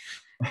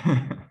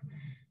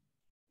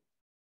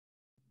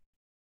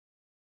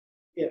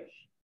 Yeah.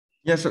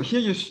 Yeah, so here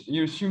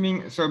you're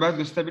assuming, so about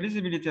the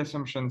stabilizability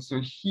assumption.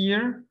 So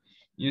here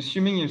you're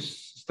assuming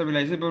it's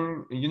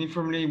stabilizable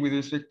uniformly with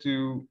respect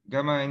to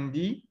gamma and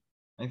D,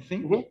 I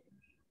think. Mm-hmm.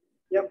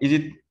 Yep.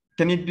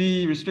 Can it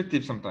be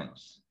restrictive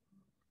sometimes?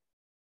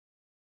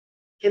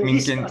 Can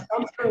this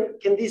assumption,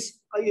 can this,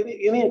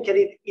 you mean,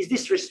 is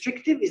this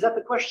restrictive? Is that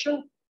the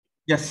question?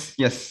 Yes,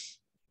 yes.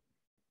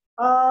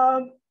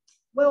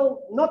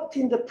 Well, not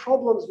in the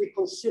problems we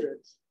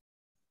considered.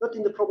 Not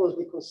in the problems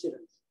we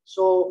considered.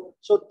 So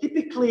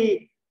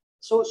typically,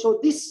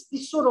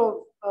 this sort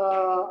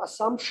of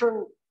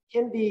assumption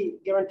can be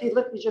guaranteed.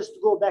 Let me just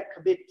go back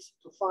a bit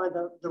to find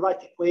the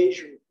right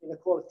equation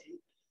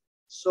inequality.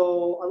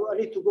 So I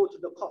need to go to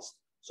the cost.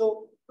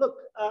 So look,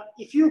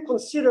 if you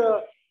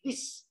consider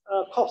this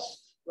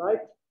cost, right?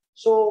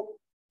 So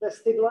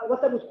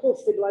what I would call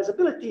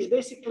stabilizability is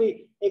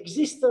basically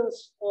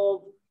existence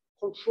of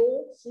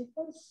control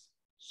sequence,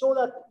 so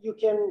that you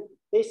can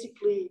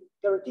basically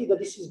guarantee that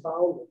this is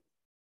bounded.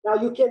 Now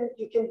you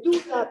can do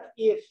that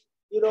if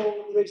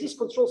there exists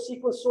control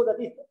sequence, so that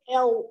if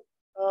L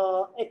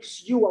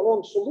XU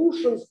along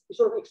solutions is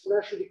sort of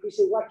exponentially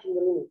decreasing, like in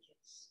the linear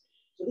case.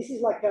 So this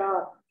is like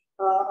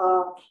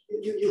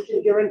you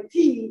can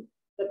guarantee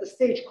that the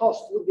stage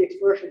cost would be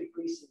exponentially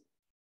decreasing.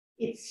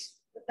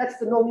 That's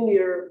the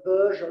nonlinear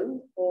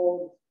version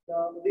of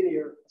the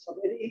linear. So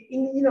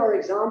in our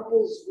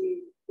examples,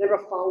 we never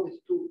found it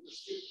to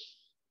speak.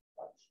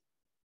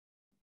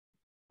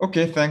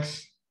 Okay,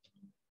 thanks.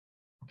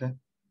 Okay,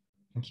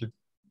 thank you.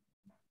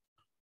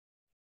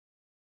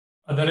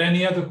 Are there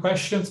any other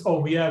questions? Oh,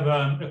 we have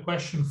a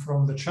question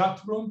from the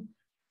chat room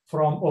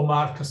from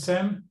Omar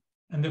Kassem.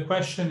 And the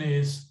question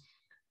is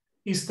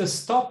the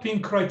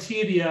stopping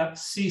criteria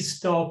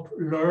C-stop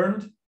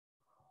learned,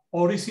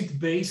 or is it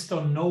based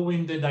on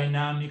knowing the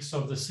dynamics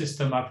of the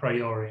system a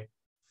priori?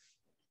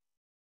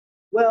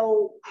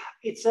 Well,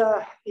 it's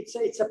a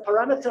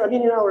parameter. I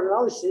mean, in our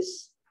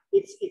analysis,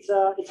 it's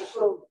a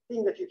sort of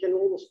thing that you can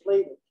almost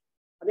play with.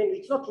 I mean,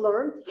 it's not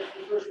learned.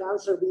 The first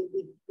answer,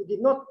 we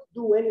did not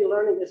do any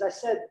learning. As I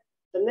said,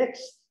 the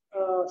next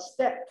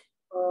step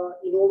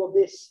in all of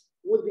this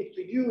would be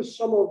to use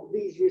some of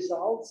these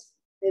results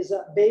as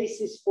a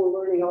basis for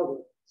learning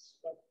algorithms.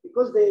 But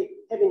because they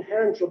have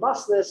inherent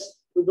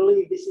robustness, we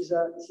believe this is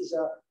a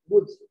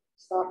good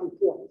starting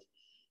point.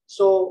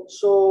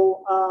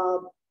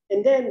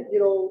 And then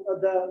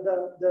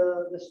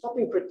the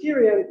stopping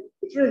criterion,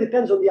 it really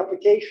depends on the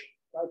application,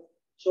 right?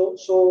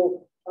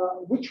 So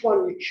which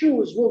one you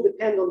choose will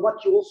depend on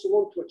what you also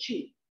want to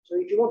achieve. So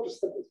if you want to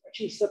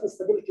achieve certain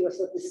stability or a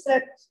certain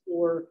set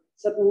or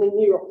certain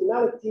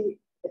near-optimality,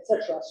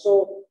 etc.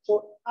 So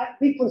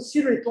we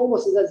consider it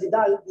almost as a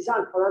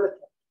design parameter.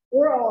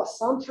 Or our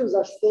assumptions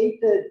are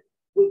stated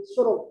with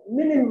sort of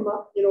minimum,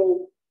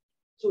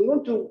 so we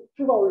want to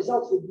prove our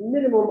results with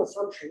minimum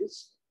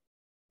assumptions,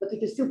 but we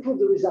can still prove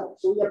the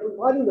results. So we are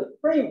providing the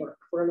framework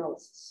for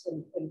analysis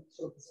and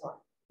sort of design,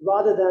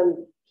 rather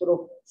than sort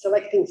of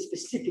selecting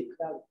specific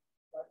value.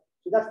 Right?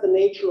 So that's the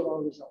nature of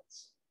our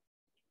results.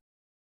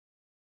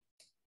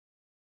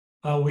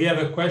 We have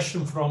a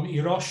question from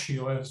Hiroshi,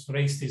 who has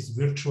raised his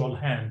virtual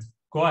hand.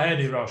 Go ahead,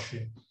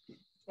 Hiroshi.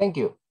 Thank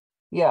you.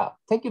 Yeah,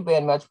 thank you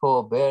very much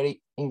for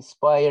very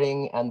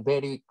inspiring and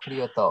very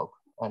clear talk.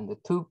 And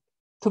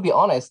to be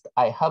honest,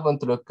 I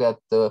haven't looked at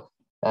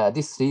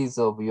this series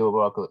of your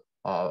work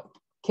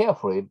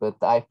carefully, but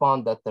I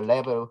found that the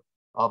level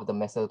of the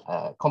method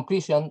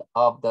completion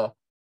of the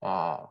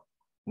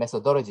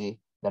methodology,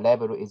 the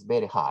level is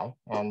very high,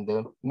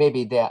 and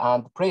maybe there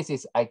aren't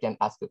places I can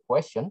ask a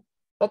question,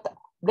 but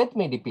let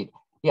me repeat.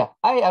 Yeah,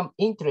 I am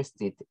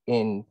interested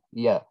in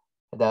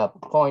the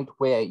point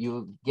where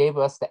you gave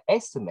us the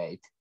estimate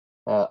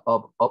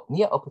of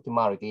near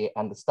optimality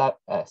and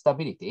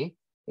stability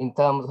in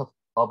terms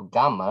of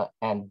gamma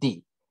and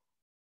D.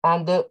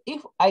 And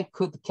if I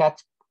could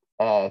catch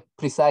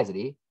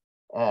precisely,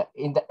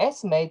 in the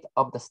estimate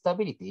of the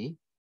stability,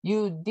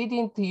 you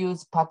didn't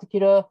use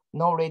particular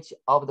knowledge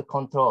of the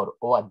control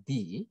or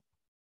D.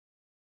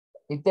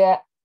 Is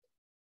there,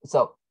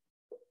 so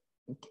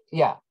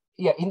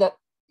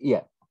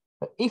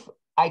if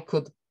I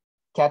could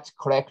catch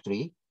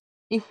correctly,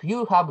 if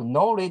you have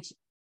knowledge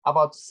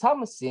about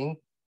something,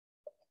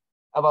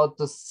 about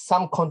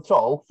some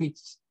control which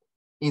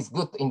is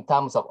good in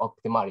terms of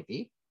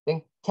optimality,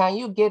 then can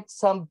you get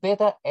some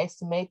better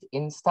estimate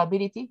in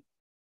stability?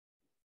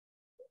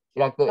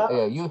 Like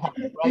you have.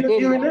 Do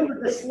you remember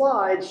the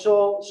slide?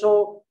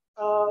 So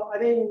I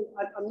mean,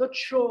 I'm not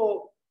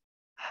sure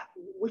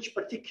which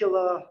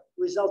particular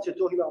results you're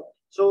talking about.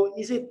 So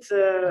is it?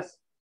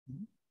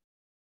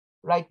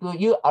 Like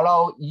you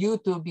allow U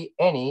to be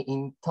any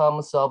in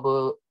terms of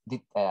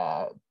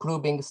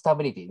proving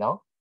stability,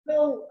 no?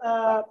 Well,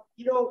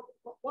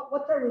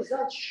 what the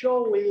results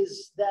show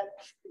is that,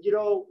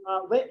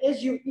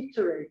 as you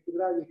iterate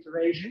without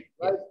iteration,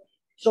 right?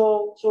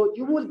 So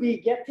you would be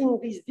getting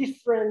these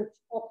different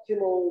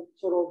optimal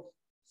sort of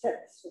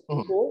sets of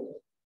controls,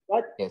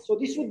 right? Yes. So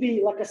this would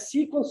be like a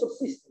sequence of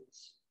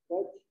systems,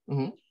 right?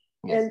 Mm-hmm.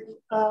 Yes.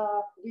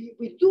 And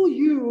we do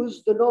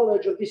use the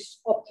knowledge of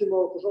this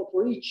optimal control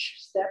for each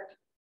step,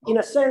 in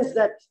a sense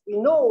that we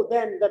know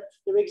then that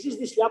there exists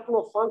this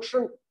Lyapunov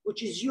function,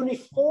 which is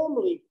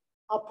uniformly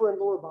upper and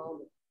lower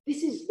bounded.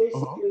 This is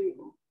basically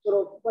sort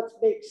of what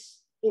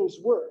makes things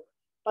work.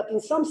 But in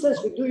some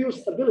sense, we do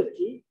use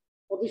stability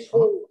for this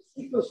whole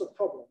sequence of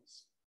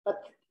problems. But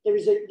there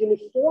is a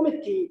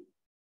uniformity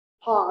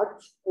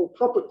part or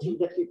property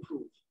that we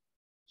prove.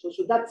 So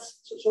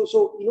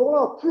in all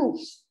our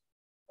proofs,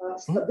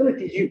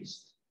 stability is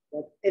used.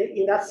 Right? And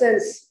in that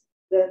sense,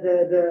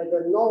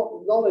 the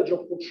knowledge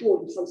of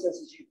control in some sense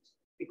is used.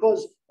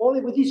 Because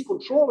only with these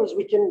controllers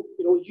we can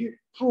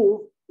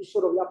prove this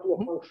sort of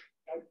Lyapunov function.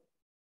 Right?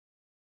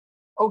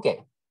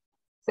 Okay,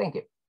 thank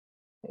you.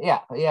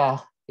 Yeah.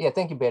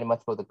 Thank you very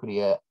much for the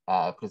clear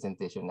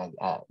presentation and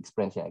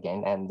explanation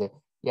again. And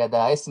the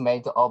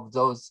estimate of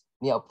those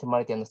near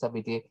optimality and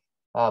stability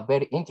are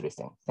very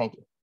interesting. Thank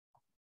you.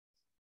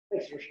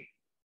 Thanks, Rishi.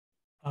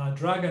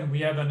 Dragan, we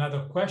have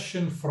another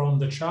question from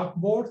the chat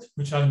board,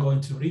 which I'm going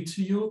to read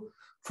to you.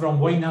 From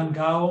Weinan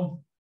Gao.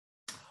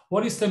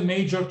 What is the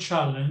major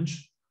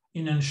challenge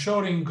in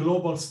ensuring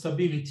global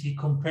stability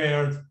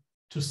compared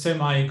to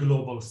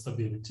semi-global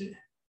stability?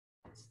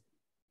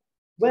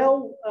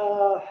 Well,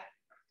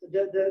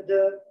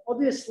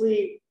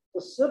 obviously,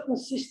 for certain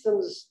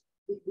systems,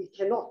 we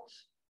cannot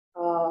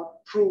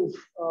prove,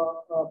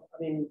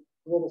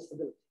 global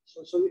stability.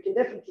 So you can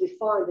definitely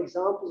find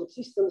examples of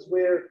systems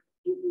where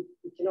you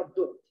cannot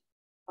do it.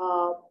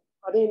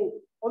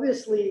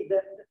 Obviously,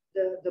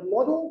 the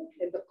model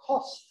and the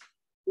cost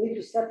need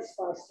to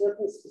satisfy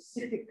certain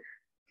specific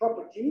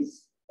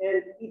properties,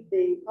 and if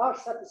they are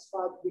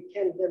satisfied, we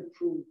can then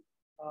prove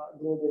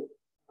global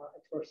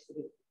at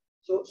stability.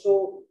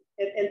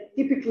 And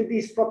typically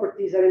these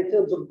properties are in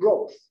terms of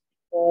growth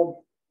of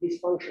these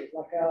functions,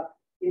 like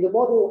in the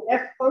model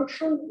F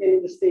function and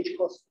in the stage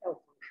cost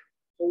L function.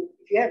 So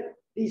if you have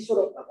these sort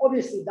of,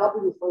 obviously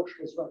W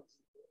function as well,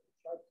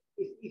 right?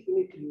 If you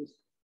need to use it.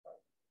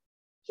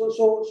 Right?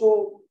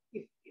 So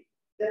if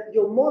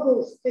your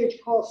model stage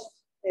cost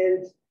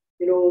and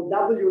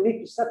W need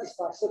to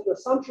satisfy certain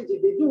assumptions,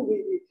 if they do,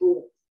 we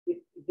prove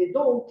it. If they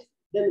don't,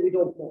 then we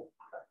don't know.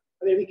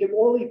 We can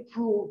only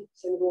prove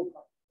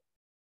semi-global.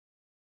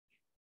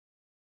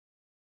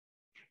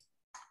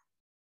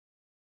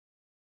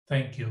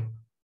 Thank you.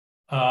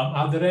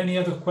 Are there any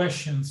other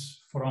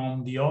questions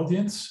from the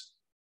audience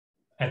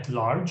at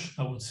large,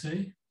 I would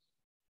say?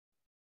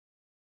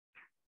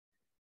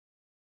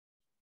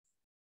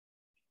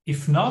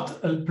 If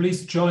not,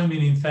 please join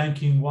me in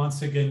thanking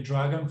once again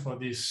Dragan for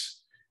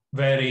this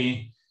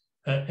very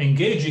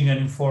engaging and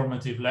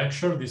informative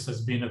lecture. This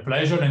has been a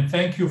pleasure. And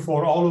thank you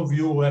for all of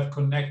you who have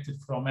connected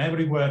from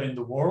everywhere in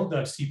the world.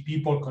 I see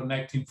people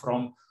connecting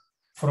from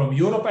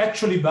Europe.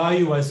 Actually,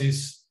 Bayu has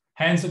his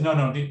hands. No,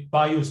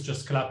 Bayu is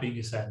just clapping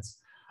his hands.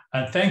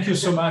 And thank you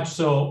so much.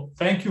 So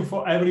thank you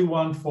for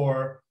everyone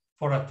for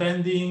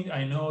attending.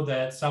 I know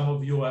that some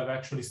of you have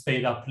actually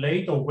stayed up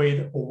late or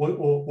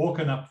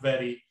woken up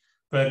very,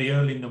 very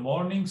early in the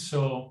morning.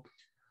 So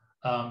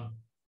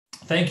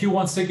thank you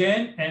once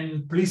again,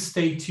 and please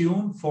stay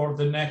tuned for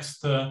the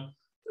next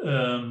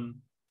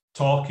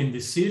talk in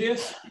this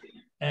series.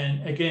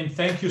 And again,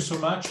 thank you so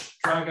much,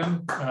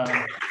 Dragan.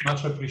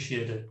 Much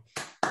appreciated.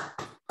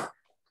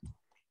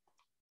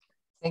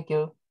 Thank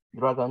you,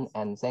 Dragan,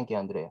 and thank you,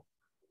 Andrea.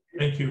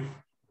 Thank you.